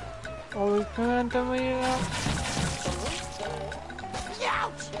 Oh, we can't tell me out.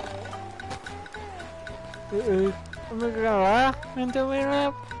 Ouch! I'm gonna go out and tell me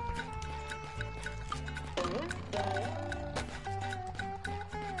out.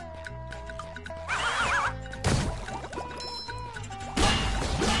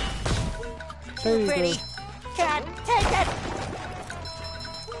 There you Pretty. go. Can't take it.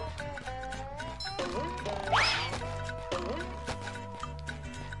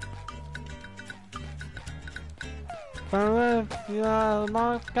 Alright, you are the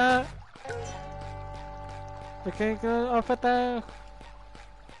monster. We can't go off at there.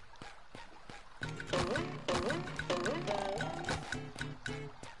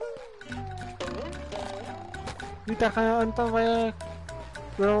 Kita kaya anto kaya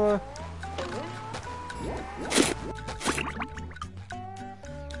bro.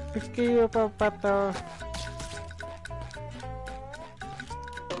 Piski pa pato.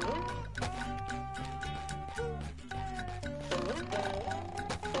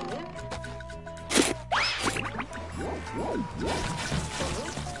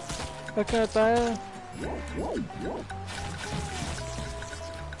 Okay, tayo.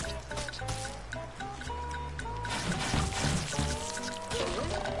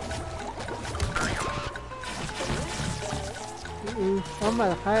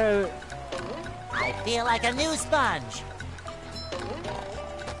 I I feel like a new sponge.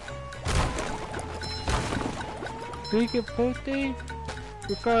 Big birthday.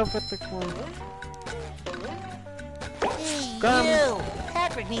 You go for the one. Hey, you!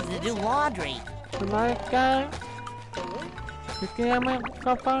 Patrick needs to do laundry. Nice guy. You can't make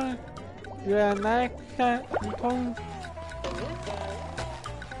cover. You're a nice guy.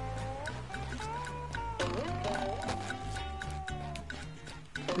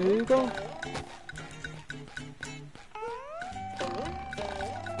 There you go.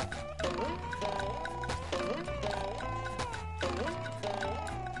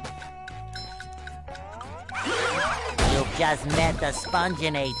 You've just met the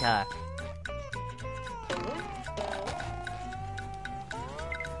Sponginator.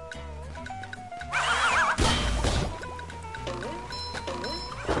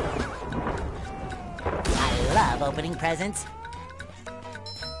 I love opening presents.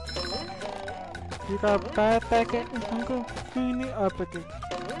 You got a bad packet and I'm going to clean it up again.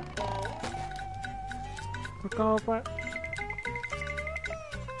 Look over.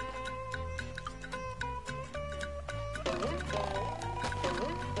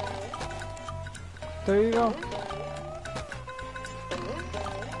 There you go.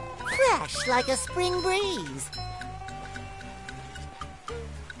 Fresh like a spring breeze.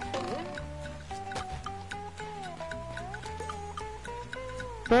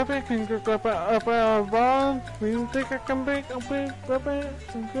 Perfect, and go up a bomb. We take a comeback, and pick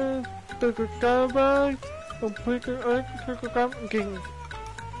and go to the cover, and pick it up to the cup again.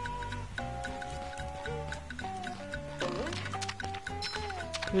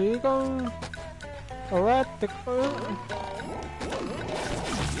 Here you go. Alright, the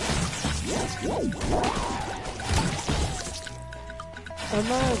and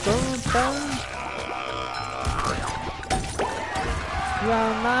now go down. Yeah,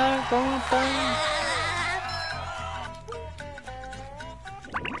 now go down.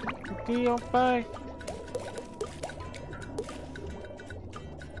 Okay, you're back.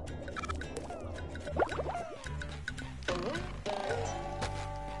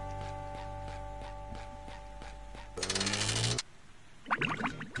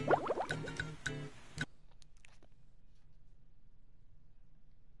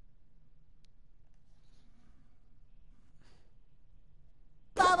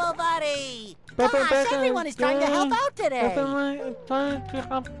 Bubble Buddy! Gosh, everyone is trying to help out today.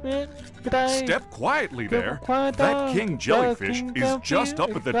 Step quietly there. That king jellyfish is just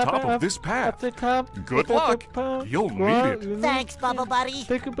up at the top of this path. Good luck. You'll need it. Thanks, Bubble Buddy.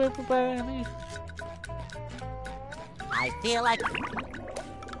 Thank you, Bubble Buddy. I feel like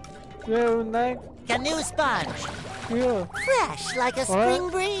You're like a new sponge. you. Fresh like a spring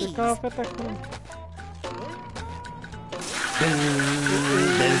breeze.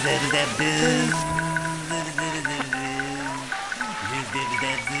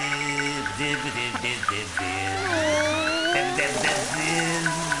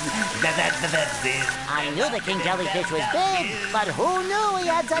 I knew the king jellyfish was big, but who knew he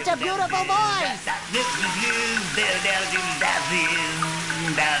had such a beautiful voice?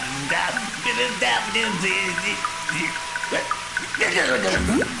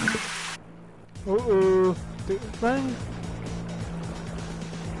 Uh-oh. Bang.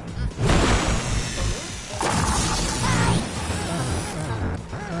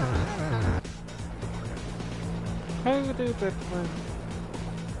 How do you do that, man?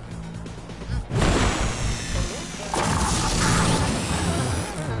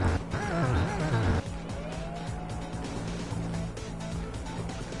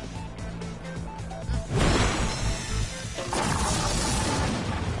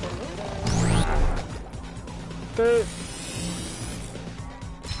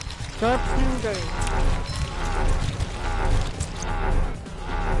 Captain Game.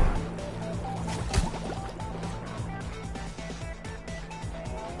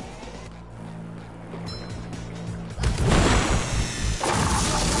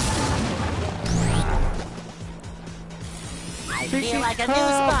 I feel like a new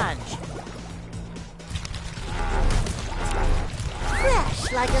sponge. Fresh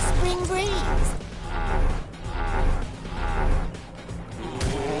like a spring breeze.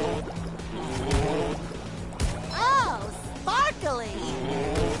 Oh, sparkly.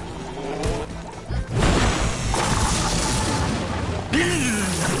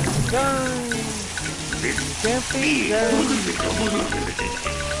 Camping Game.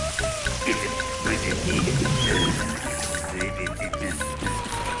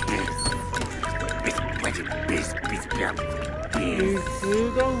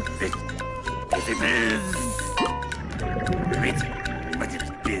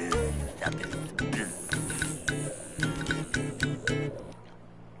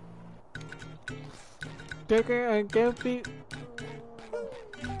 Take it and get it.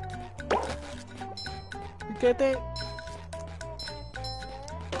 Get it.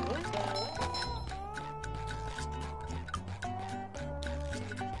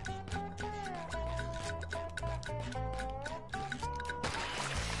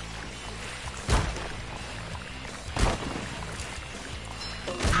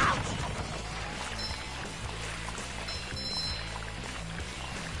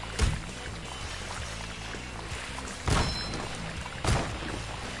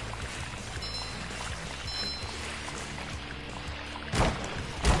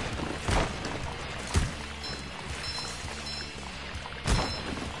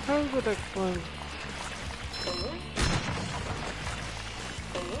 How good that one?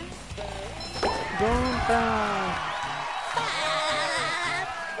 Don't die.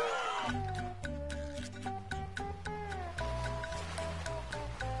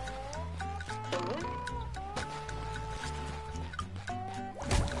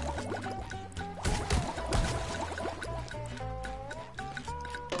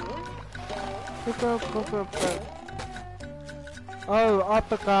 Go. Oh,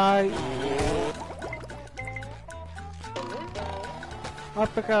 uppercut.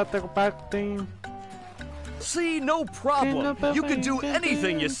 Uppercut the back team. See, no problem. You can do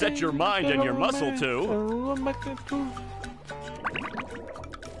anything you set your mind and your muscle to.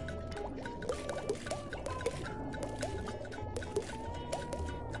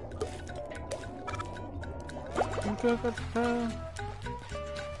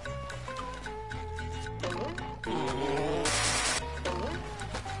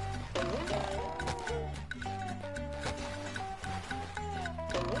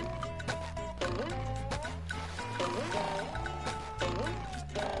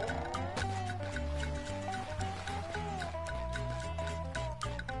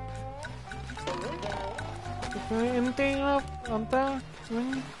 Anything up on that?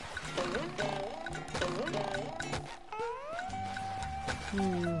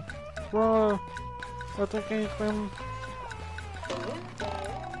 Bro, what I came from?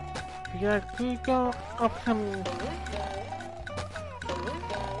 Yeah, click up him.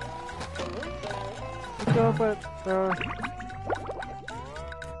 Go, but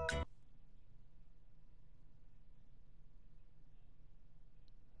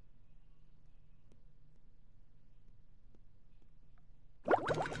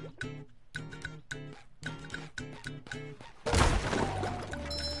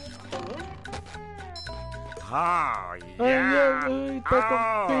Oh, yeah. Oh,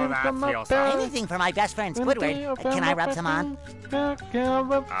 that feels awesome. Anything for my best friend Squidward. Can I rub some on?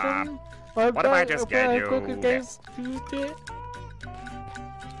 What What if I just get you this?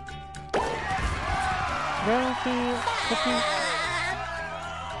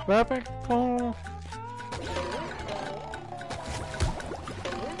 Rabbit call.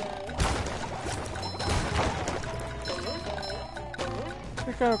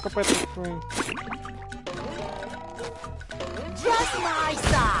 Just my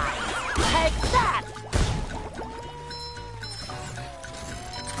size.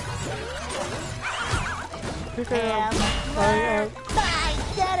 Take that. I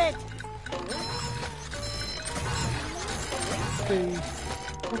did it.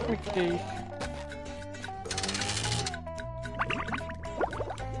 Okay.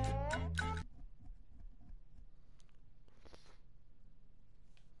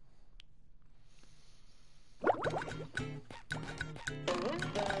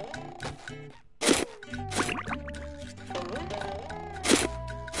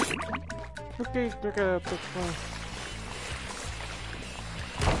 Okay, look at this one.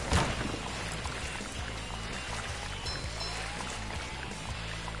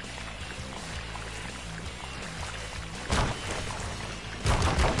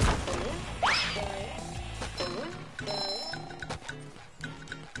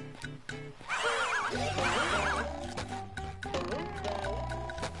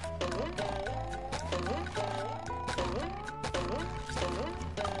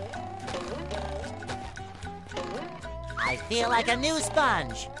 I feel like a new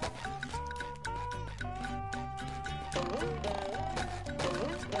sponge.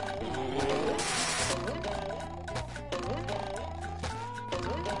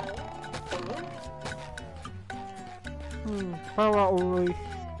 Power only.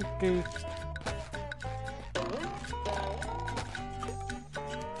 Okay.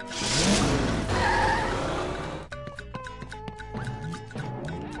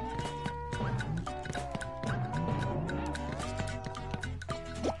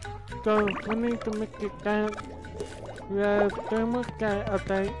 So we need to make it count. We have thermal guy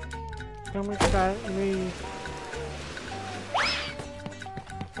update. Come with me.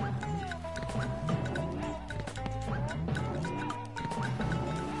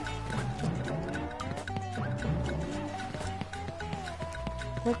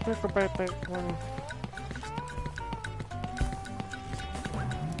 Let's talk about that one.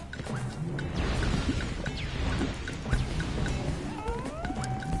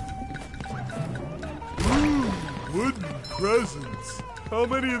 Wooden presents. How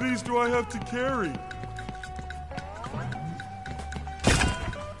many of these do I have to carry?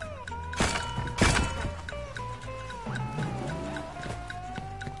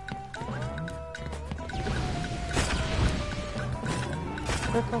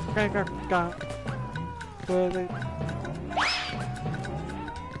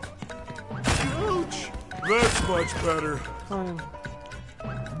 Ouch! That's much better.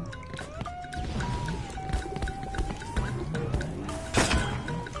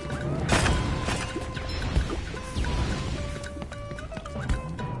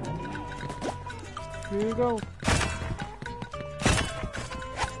 Here you go.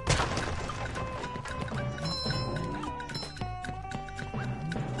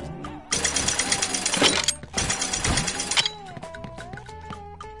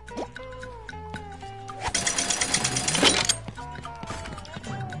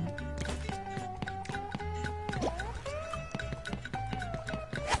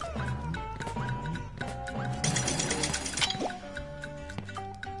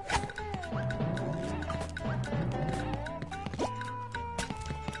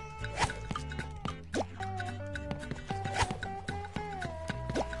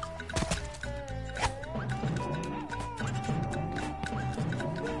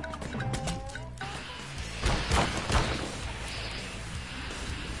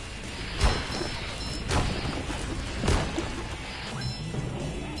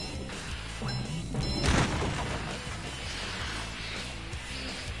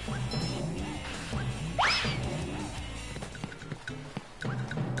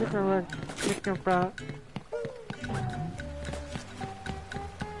 Chicken fat.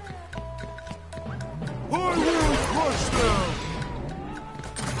 I will crush them!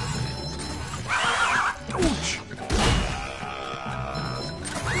 Ouch!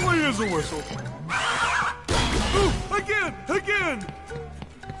 Clean as a whistle. Ooh, again!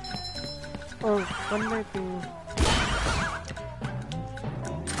 Oh, one more thing.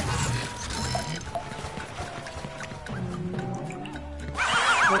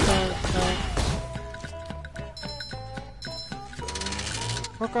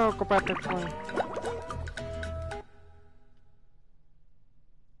 Okay, I'll go back this way.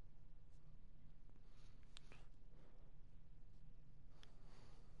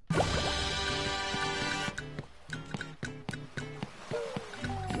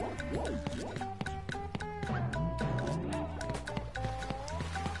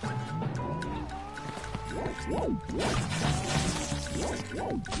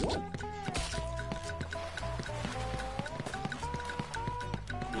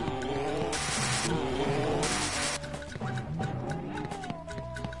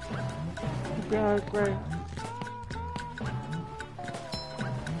 Yeah, great.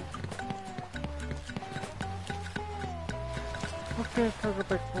 Okay, I'll go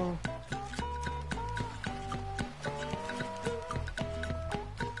back home.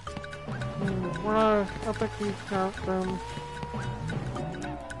 Well, I'll bet these out them.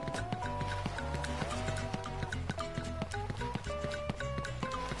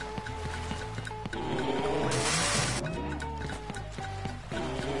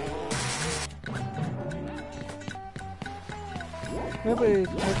 Nobody's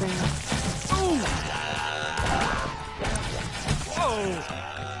having. Whoa!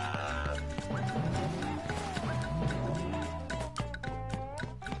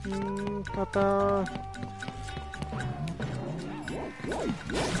 Kata.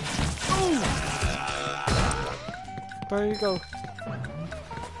 There you go.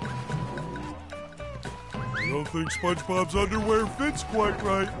 I don't think SpongeBob's underwear fits quite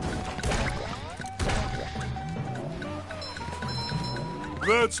right.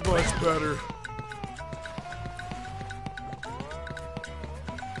 That's much better.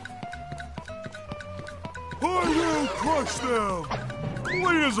 I will crush them!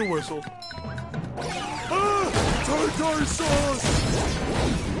 Clean as a whistle. Ah! Tartar sauce!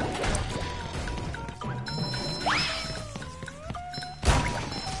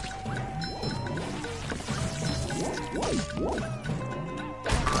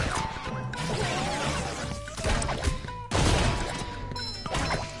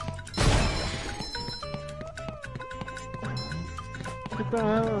 Get the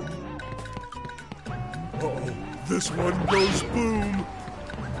hell out. This one goes boom.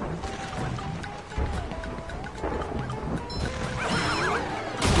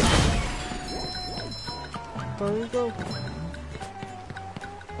 There you go.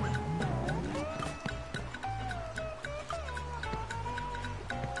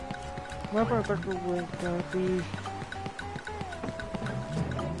 Mapa ataque with Kathy.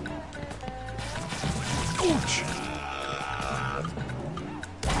 Ouch!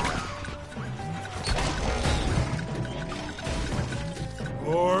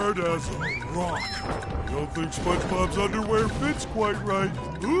 Hard as a rock. I don't think SpongeBob's underwear fits quite right.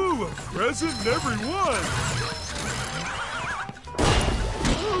 Ooh, a present in every one.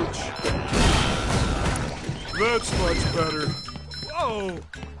 Ouch! That's much better. Whoa!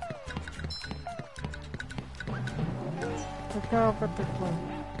 Look how up at the club.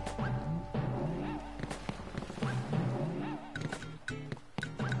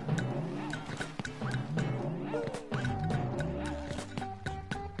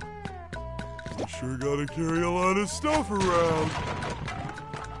 Sure gotta carry a lot of stuff around.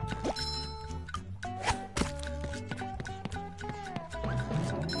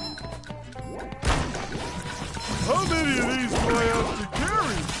 How many of these do I have to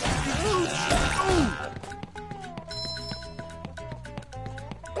carry?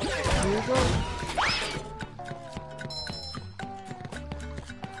 Here you go.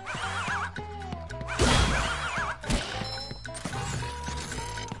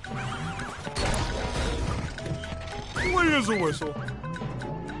 Here's a whistle.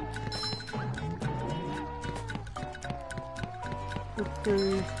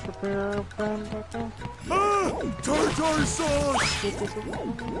 Okay, prepare a pan back up. Ah! Tartar sauce!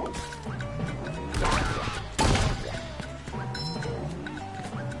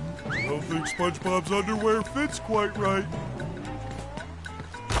 I don't think SpongeBob's underwear fits quite right.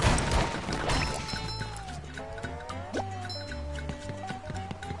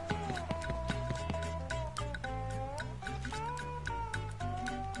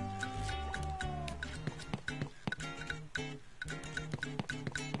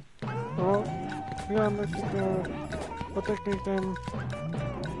 Oh, yeah, let's go. Protecting them.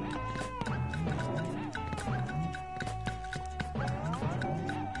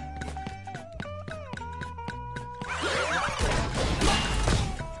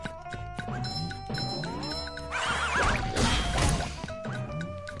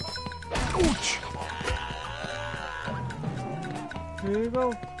 Ouch! Here you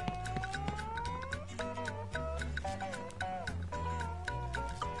go.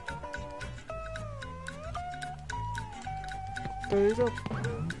 There you go.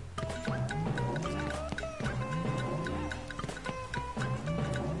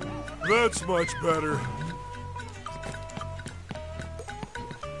 That's much better.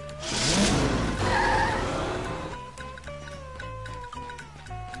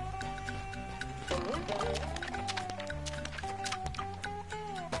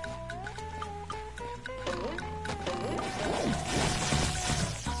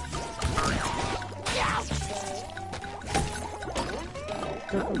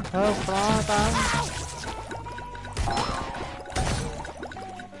 How far down?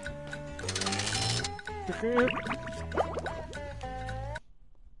 Okay.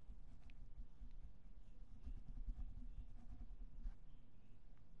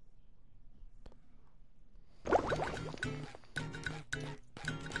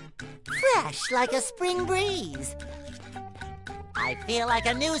 Fresh like a spring breeze. I feel like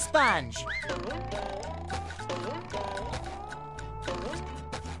a new sponge.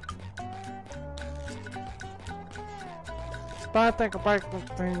 But take a bite of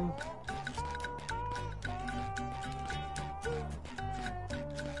the thing.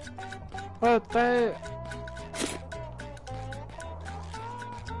 Oh, they.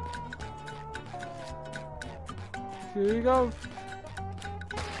 Here you go.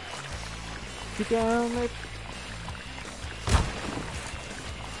 Get down it.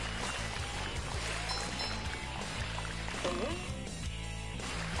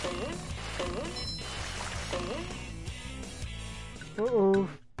 Uh-oh.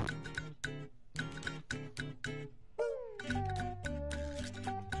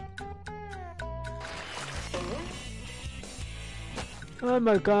 Oh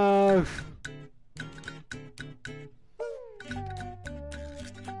my gosh.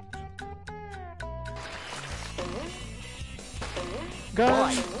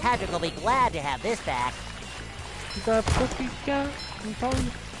 Boy, Patrick will be glad to have this back. You got a cookie cat? I'm telling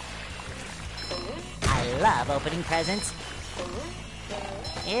you. I love opening presents.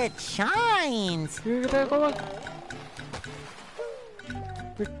 It shines. You gotta go look.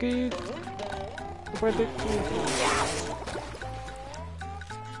 Cookie.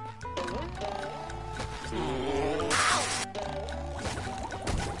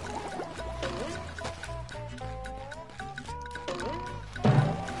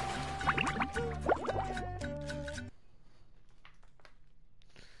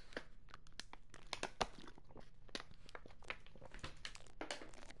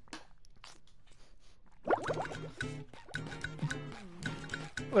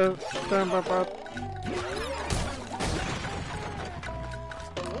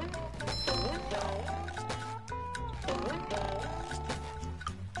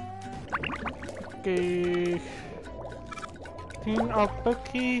 Okay. Clean up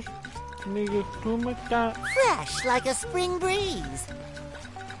Bucky. Nigga, fresh like a spring breeze.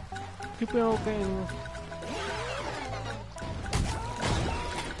 Keep it open.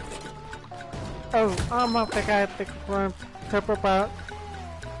 Oh, I'm off the guy at the front. Pepper pot.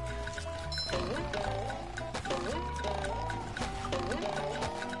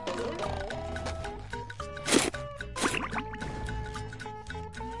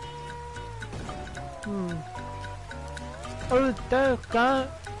 Oh, that's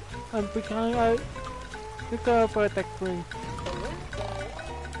got. I'm becoming out. Look up at the screen.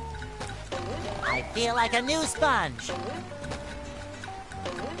 I feel like a new sponge.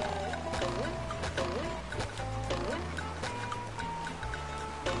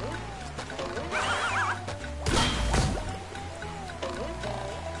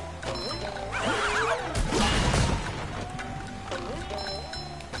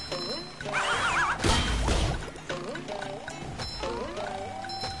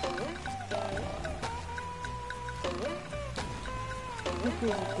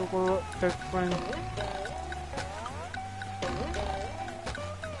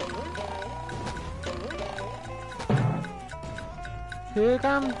 Here it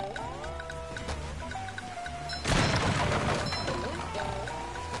comes.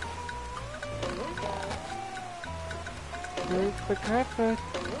 Here's the catfish.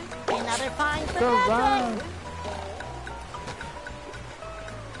 Another find for Go Patrick.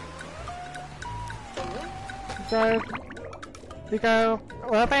 round. You go,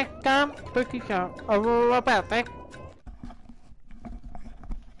 well, back, come, cookie shop, over about that.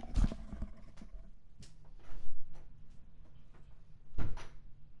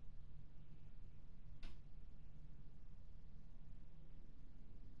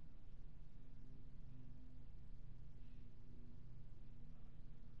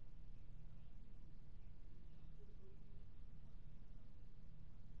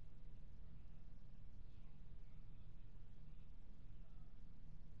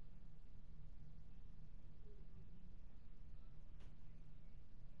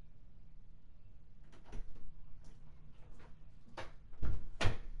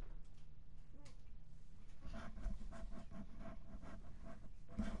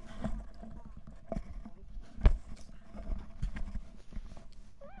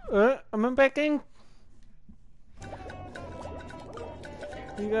 I'm back in.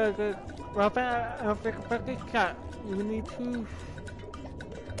 You gotta go. Robert, I'll pick a bucket shot. You need to.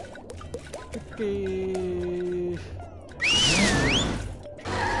 Okay.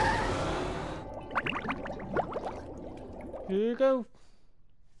 Here you go.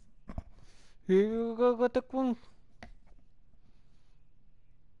 Here you go, got the one.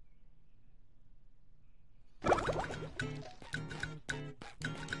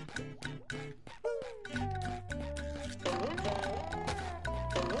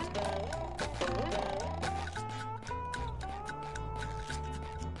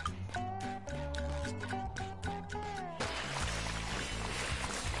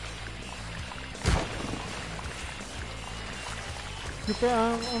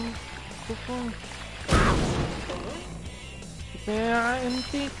 Kita tukung kita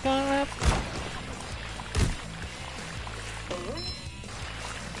hentikan.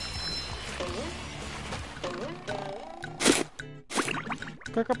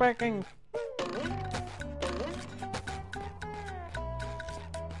 Kakak packing.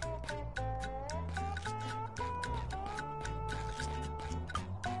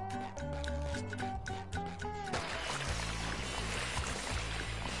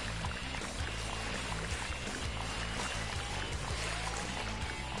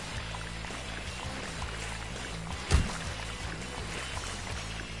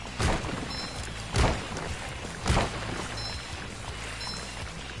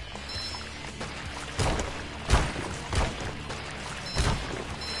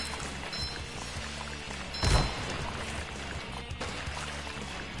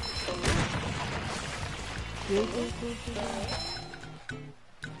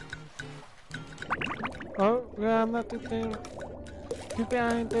 Oh, yeah, I'm not too there. Keep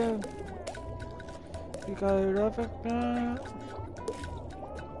behind there. You got it off it now.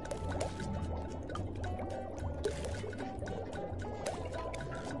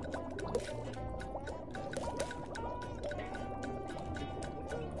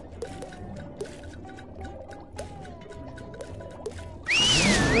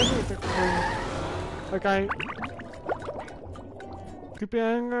 Okay. Keep your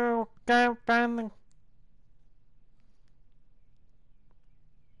anger down.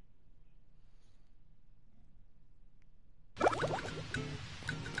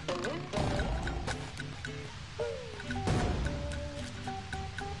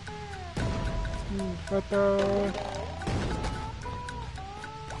 But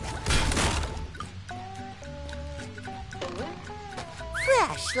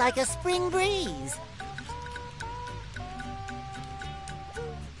Fresh like a spring breeze.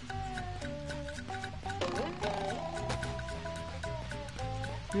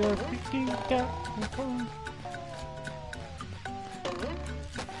 you're picking that phone.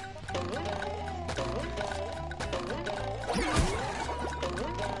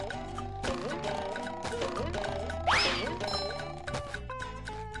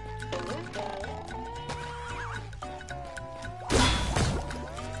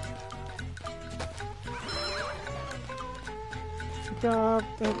 Stop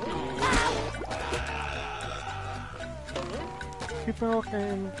that. Keep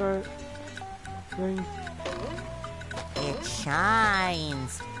walking, but thing. It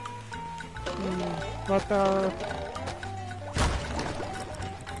shines. But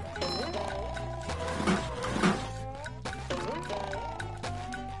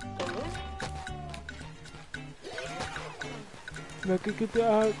look, keep it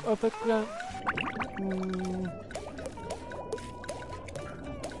out of the ground.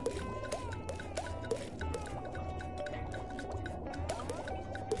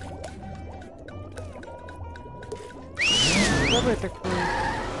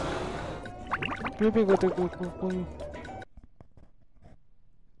 Maybe go to Queen.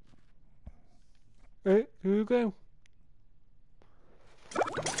 Hey, here you go.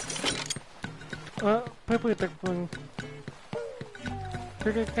 Pepper the Queen.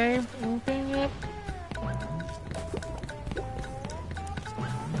 Pick a game, anything yet?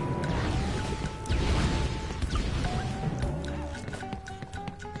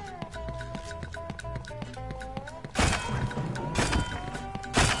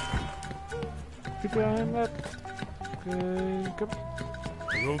 Behind that. Okay, come.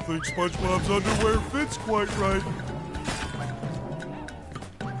 I don't think SpongeBob's underwear fits quite right.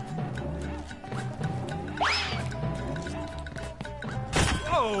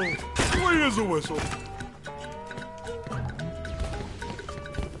 Oh, sweet as a whistle.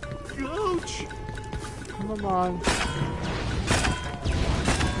 Ouch! Come on.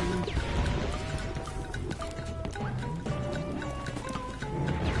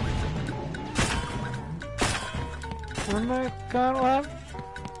 Oh my God, what?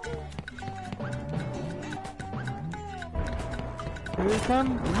 Here you come.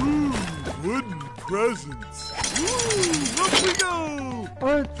 Ooh, wooden presents. Ooh, up we go!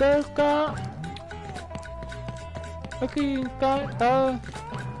 Oh, there's that. Okay, that.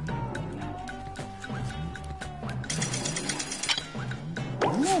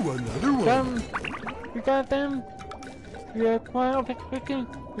 Ooh, another one. Come. You got them. You're quite of picking.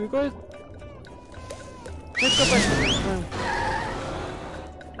 You guys. Let's go back to this room.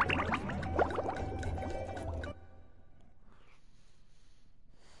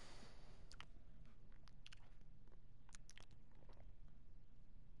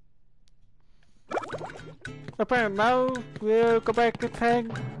 Okay, now we'll go back to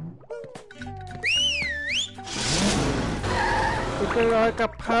tank. It's like a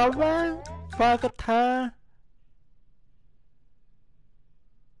power for the guitar.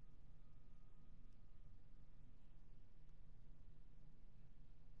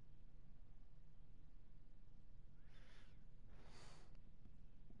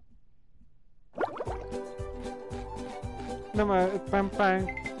 Nhưng mà bang.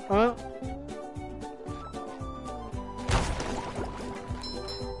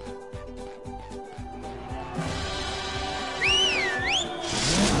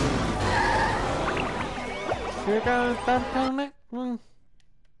 Here goes tam đấy.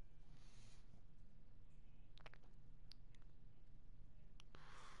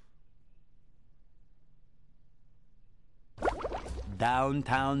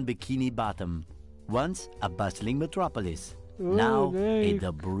 Downtown Bikini Bottom. Once a bustling metropolis. Ooh, now nice. a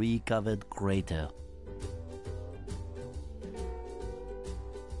debris-covered crater.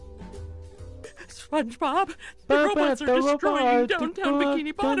 SpongeBob. The robots are destroying downtown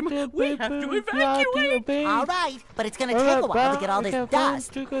Bikini Bottom. We have to evacuate. All right, but it's going to take a while to get all this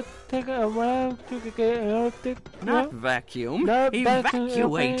dust. Not vacuum.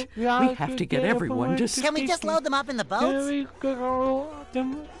 Evacuate. We have to get everyone to... Can we just load them up in the boats?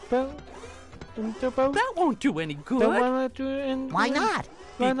 That won't do any good. Why not?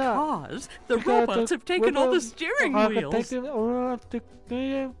 Because the robots have taken all the steering wheels.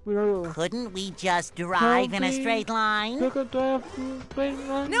 Couldn't we just drive in a straight line?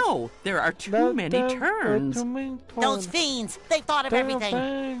 No, there are too many turns. Those fiends, they thought of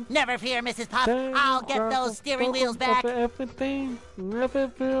everything. Never fear, Mrs. Puff. I'll get those steering wheels back.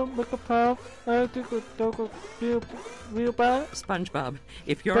 SpongeBob,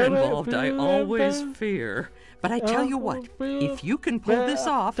 if you're involved, I always fear. But I tell you what, if you can pull this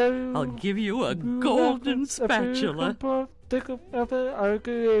off, I'll give you a golden spatula. How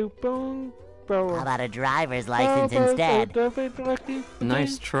about a driver's license instead?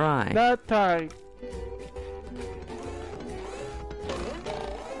 Nice try. Not try.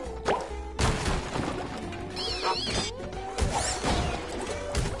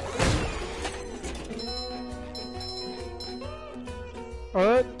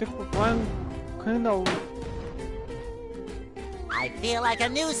 I feel like a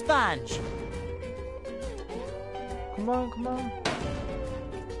new sponge. Come on, come on.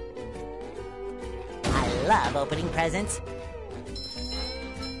 I love opening presents.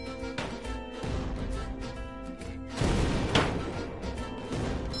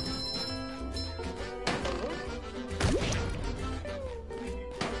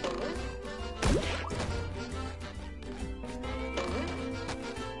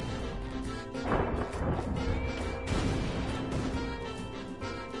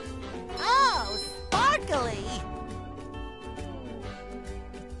 Oh, sparkly!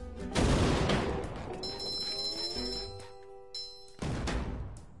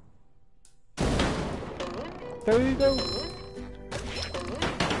 There you go.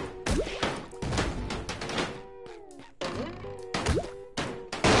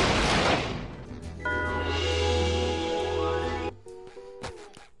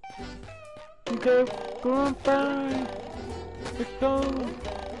 Okay, go on by. Let's go.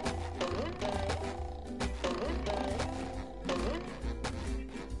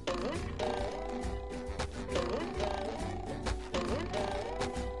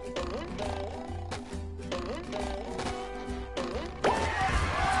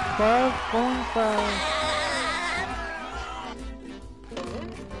 Five, one, five.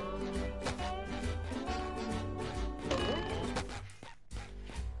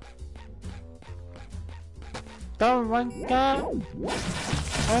 Don't want that.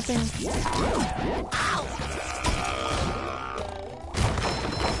 I think.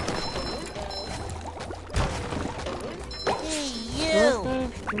 Hey, you!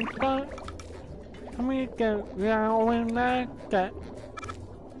 Let me get going like that.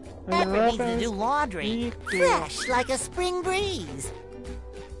 Pepper needs to do laundry. Fresh like a spring breeze.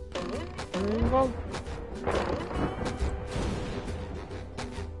 There you go.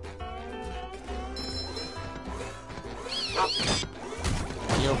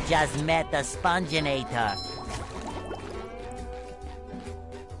 You've just met the Sponginator.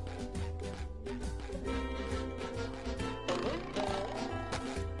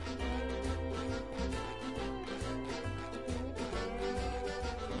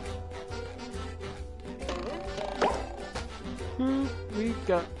 We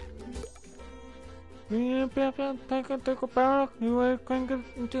got. We Pepper take a back. You are going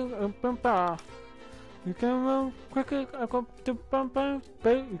to a bumper. You can run quicker. I got the bumper,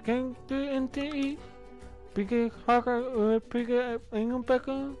 but you can't do anything. Eat. Bigger, harder, bigger, and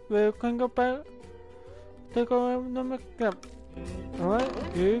better. We're going to go back. Take a number cap. Alright,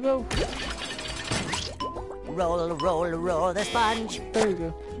 here you go. Roll, roll, roll the sponge. There you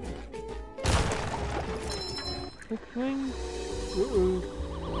go. The thing.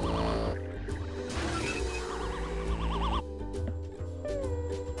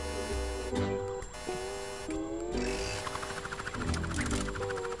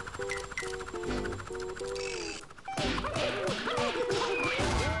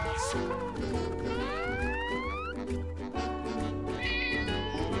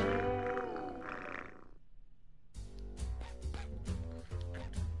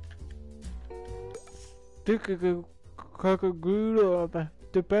 Take a cock-a-doodle up.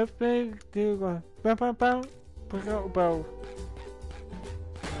 The best thing to go. Bam, bam, bam. Pick out a bow.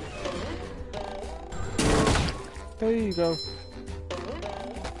 There you go.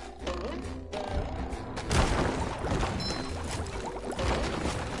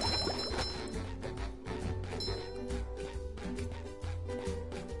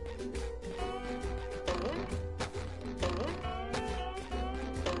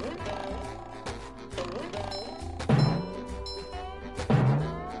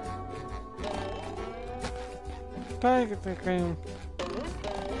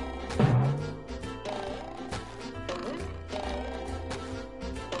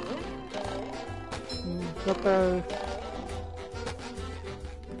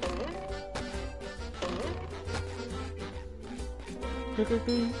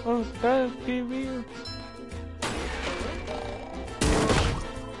 Oh, that's TV.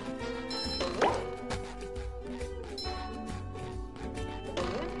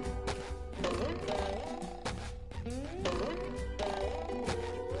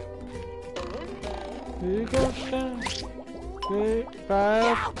 Here you go, down. 3,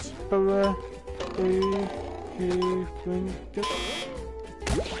 5, 4, 3, 2, 1, 2.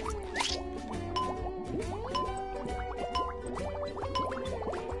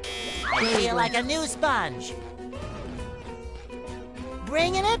 I feel like a new sponge.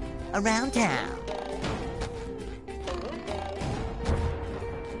 Bringing it around town.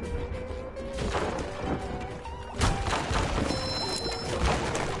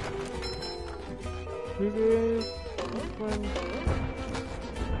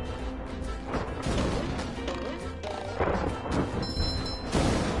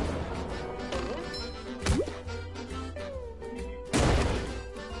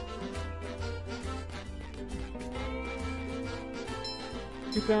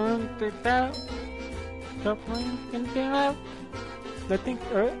 You can take that. Stop playing anything else. I think,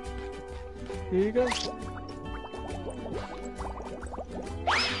 alright. Here you go.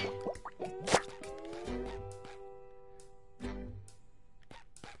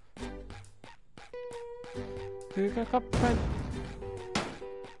 Here you go, Cuphead.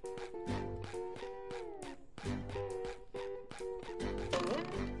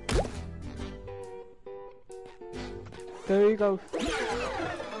 There you go.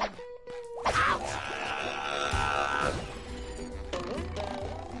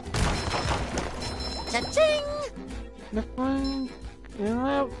 Cha-ching! The fun in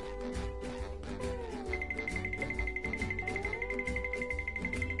out.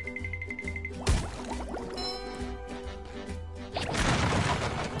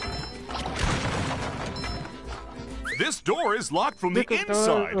 This door is locked from the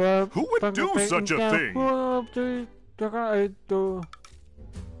inside. Who would do such a thing?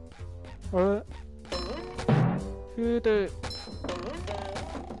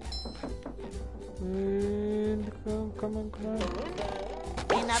 Come on.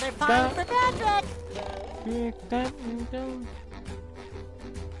 Another find for Patrick. Take that and down.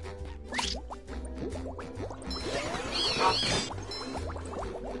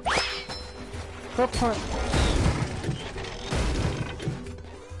 Good point.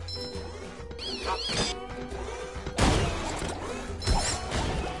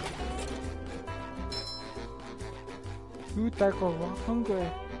 You take over hungry.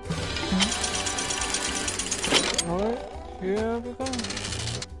 Alright, here we go.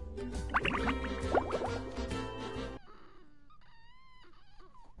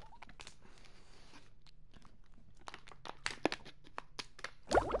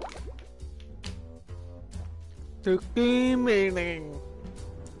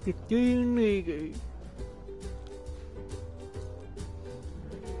 Bikini.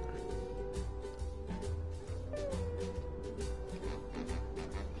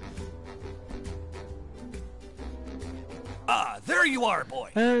 Ah, there you are,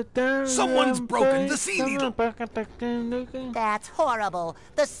 boy. Someone's broken the sea needle. That's horrible.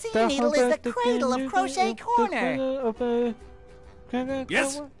 The sea needle is the cradle of Crochet Corner.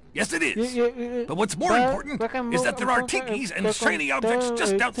 Yes it is. But what's more important is that there are tikis and shiny objects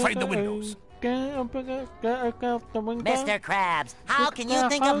just outside the windows. Mr. Krabs, how can you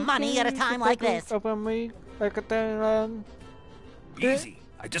think of money at a time like this? Easy.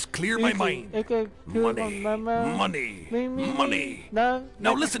 I just clear my mind. Money. Now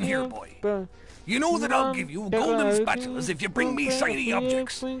listen here, boy. You know that I'll give you golden spatulas if you bring me shiny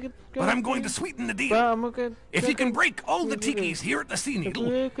objects. But I'm going to sweeten the deal. If you can break all the tikis here at the Sea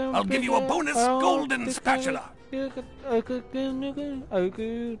Needle, I'll give you a bonus golden spatula. Why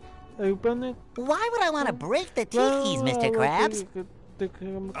would I want to break the tikis, Mr. Krabs?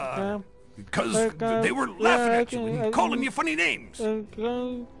 Because they were laughing at you and calling you funny names.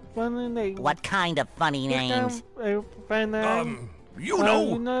 What kind of funny names? You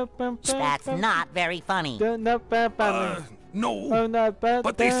know. That's not very funny. No.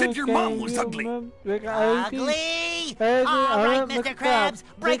 But they said your mom was ugly. Ugly? All right, Mr. Krabs,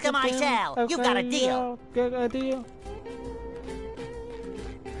 break them I shall. You got a deal. Got a deal.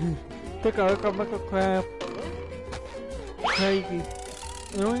 Take a look at Mr. Krabs. Crazy.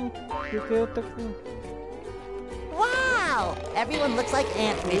 Wow, Wow! Everyone looks like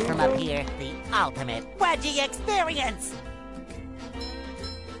antfish from up here. The ultimate wedgie experience!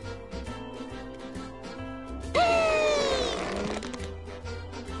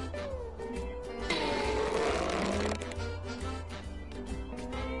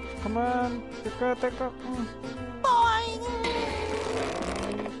 Come on, take a. Boing!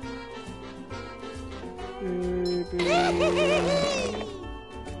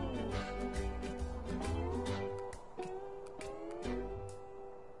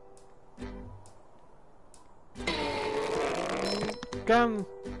 Come.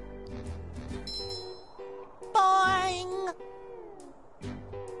 Boing!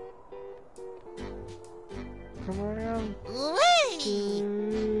 Come on.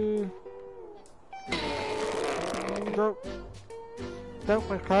 Whee! Go. Don't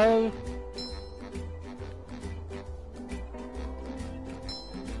my car.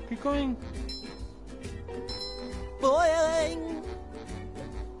 Keep going. Boing!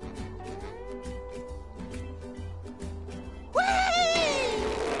 Whee!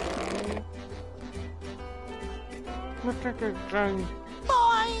 Look at the gun.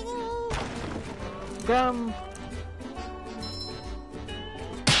 Boing! Gum.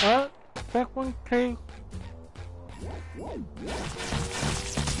 Back one, two.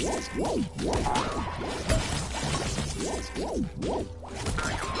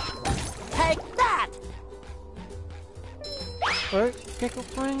 Take that! Take a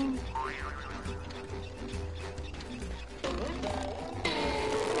plane.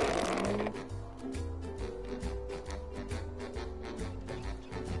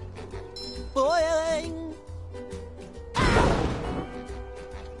 Boing!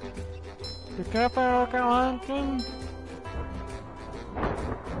 Be careful, rocket launching.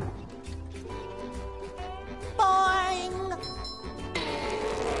 Boing!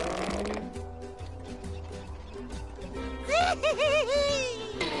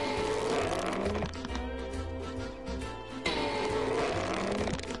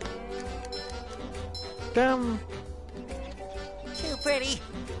 Damn. Too pretty.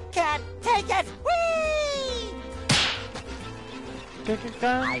 Can't take it. Whee! Take it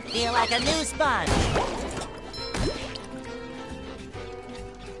down. I feel like a new sponge.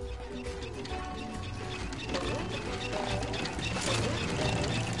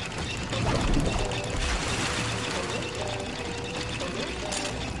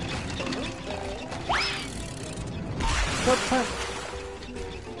 Good punch.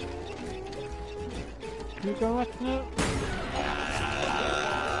 You go with me.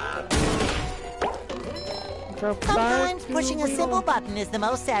 Go Sometimes fly, pushing a you simple go. button is the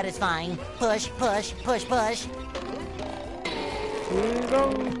most satisfying. Push, push, push, push. Here you go.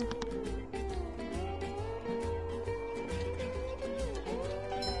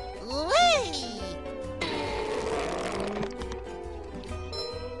 Whee!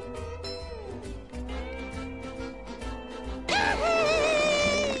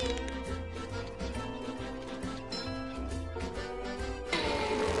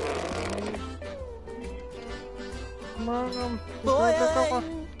 Come on, Boing!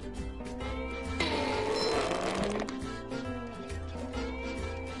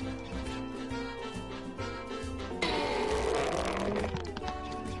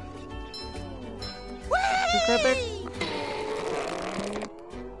 Whee!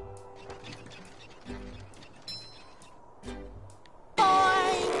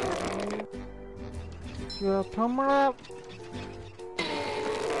 Boing! Your thumb up.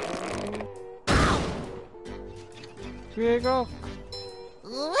 Here you go.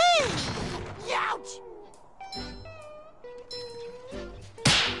 Whee! Ouch!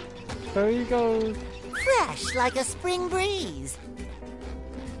 There you go. Fresh like a spring breeze.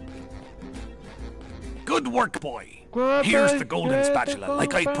 Good work, boy. Good Here's boy. the golden Here's the spatula,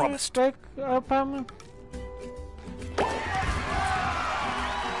 like I golden promised. spatula.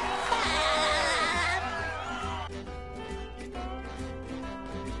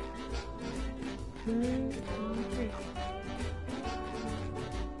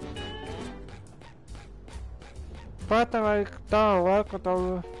 Pata vai dar lá que eu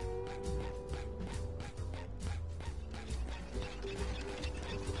tava.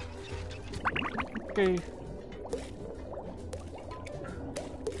 Ok.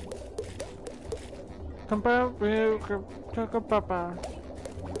 Também eu que papa.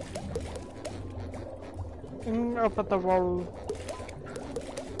 Apa tá bom.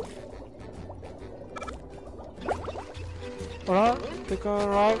 Olá, take a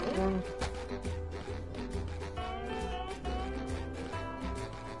right one.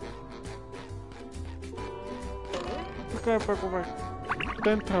 Okay, back.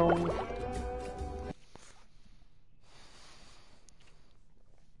 Don't tell me.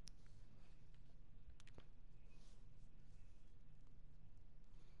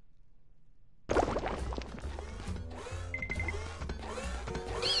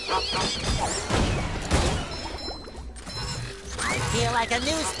 like a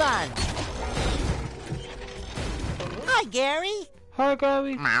new sponge. Hi, Gary. Hi,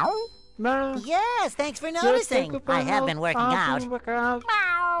 Gary. Meow. Meow. Yes, thanks for noticing. I have been working out.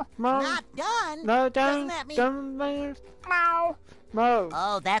 Meow. Not done. No, Doesn't that mean... Meow. Meow.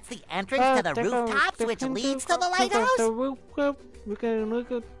 Oh, that's the entrance to the rooftops, which leads to the lighthouse? We can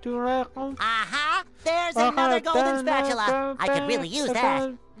look at the Aha! There's another golden spatula. I could really use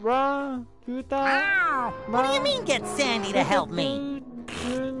that. What do you mean, get Sandy to help me?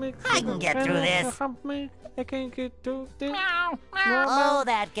 I can get through this. I can't get through this. Oh,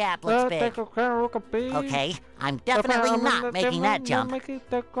 that gap looks big. Okay, I'm definitely not making that jump.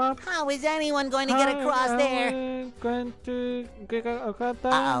 How is anyone going to get across there?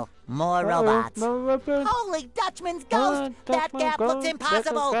 Uh-oh, more robots. Holy Dutchman's ghost! That gap looks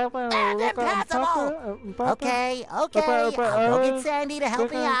impossible! And impassable! Okay, I'll go get Sandy to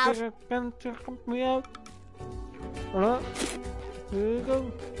help me out. Here you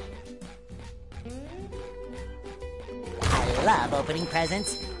go. I love opening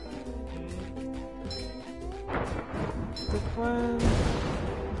presents.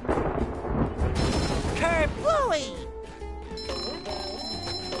 Kerplooey!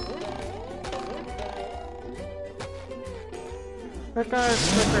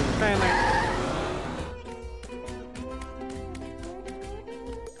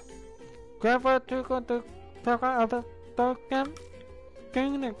 Grandpa took on the talk of the dog camp.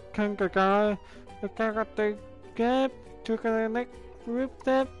 King the kangaroo, the kangaroo gap, took the neck, ripped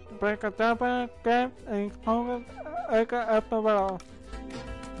it, break a double gap, and hold it up the wall.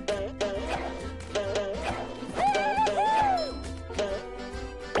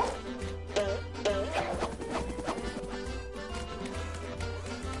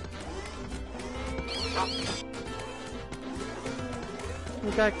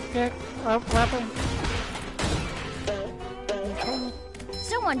 We got kicked up weapon.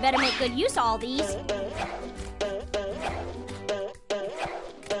 Someone better make good use of all these.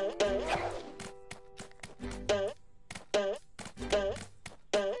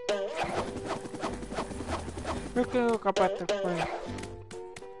 Look up at the front.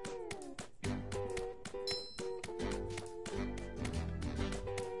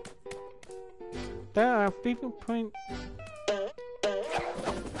 There are people point.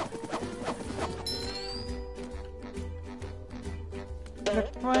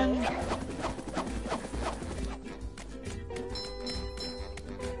 Next one.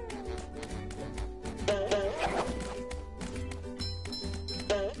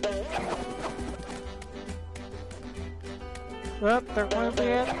 Well, that won't be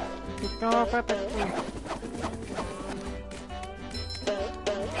it. Just go up at the front.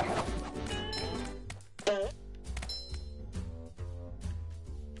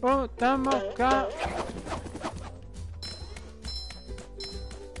 Oh, demo got.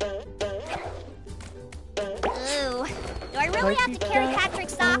 Ooh, do I really have to carry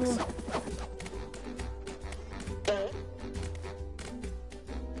Patrick's socks?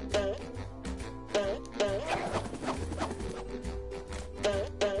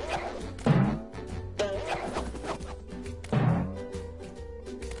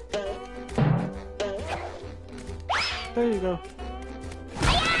 There you go.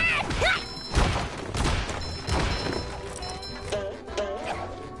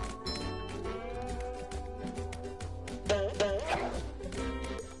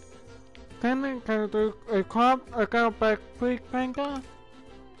 Can do a crop, a go back quick finger.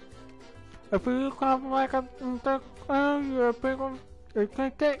 If you crop like a duck, you're a big one, a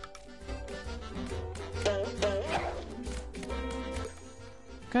quick kick.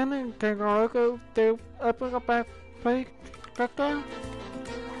 Can go to a back quick kicker.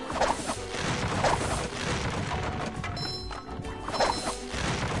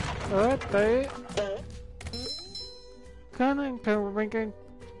 Đấy. Can make a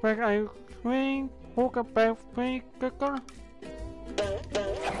back a swing, hook a back quick kicker.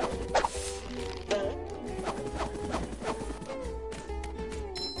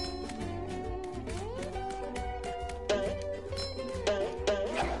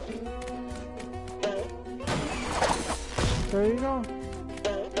 There you go.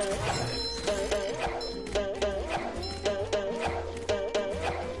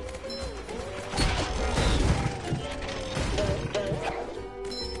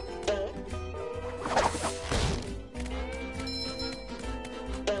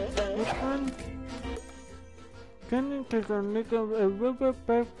 Can you take a nickel a rubber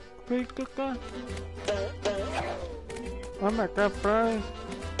back picker? Oh my god, prize.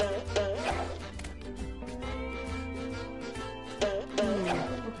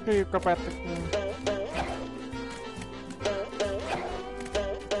 Okay, you go back to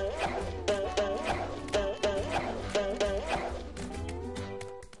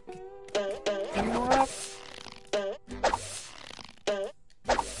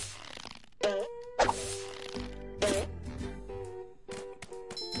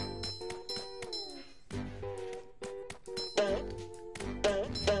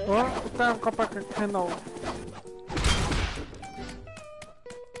Oh, está kapag kanaw.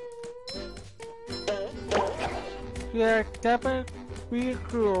 Yeah, kapag be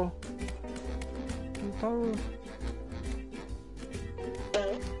cool. Então.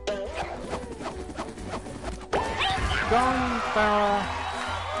 Going para.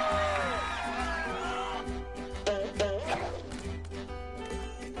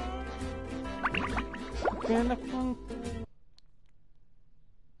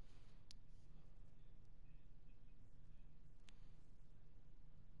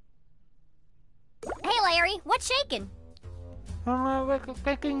 Hey, Larry, what's shaking?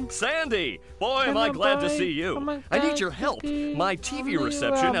 Sandy! Boy, am I glad to see you. I need your help. My TV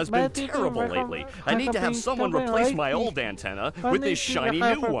reception has been terrible lately. I need to have someone replace my old antenna with this shiny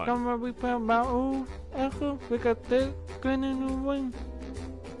new one.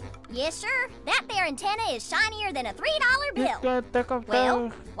 Yes, sir. That there antenna is shinier than a $3 bill.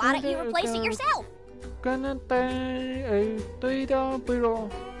 Well, why don't you replace it yourself? I'm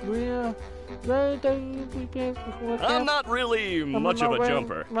not really much of a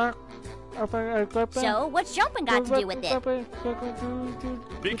jumper. So, what's jumping got to do with it?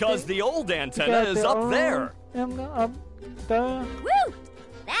 Because the old antenna is up there. Woo!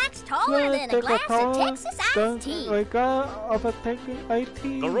 That's taller than a glass of Texas iced tea.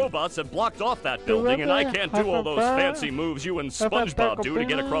 The robots have blocked off that building, and I can't do all those fancy moves you and Spongebob do to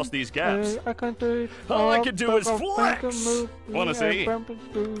get across these gaps. All I can do is flex. Wanna see?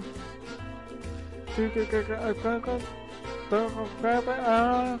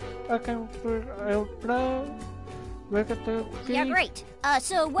 Yeah, great.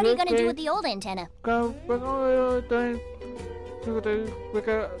 So what are you gonna do with the old antenna? Oh,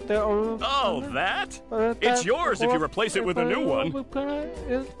 that? It's yours if you replace it with a new one.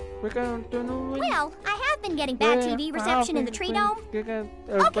 Well, I have been getting bad TV reception in the tree dome.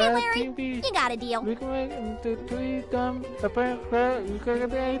 Okay, Larry, you got a deal.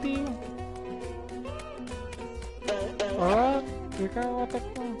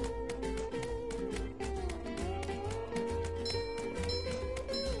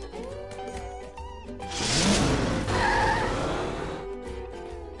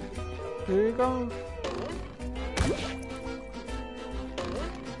 Here you go.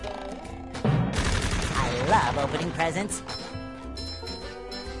 I love opening presents.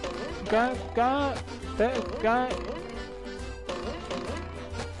 Got, that guy.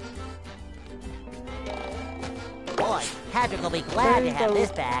 Boy, Patrick will be glad to have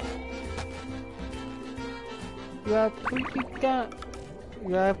this back. Yeah, pretty cat.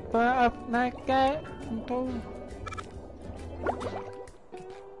 Yeah, but up night cat.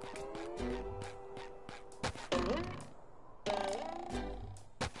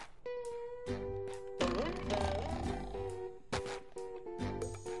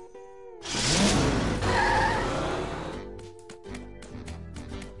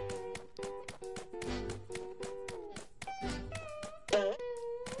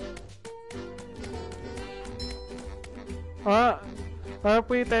 I'll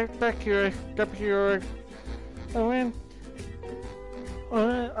be back here. I mean,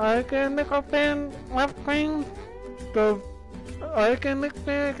 I can make a fan left wing. Go. I can make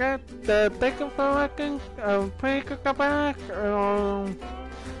the bacon for working. Pick a back.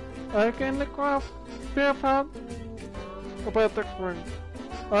 I can make a beer pop about the one.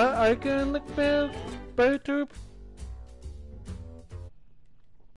 I can make the tube.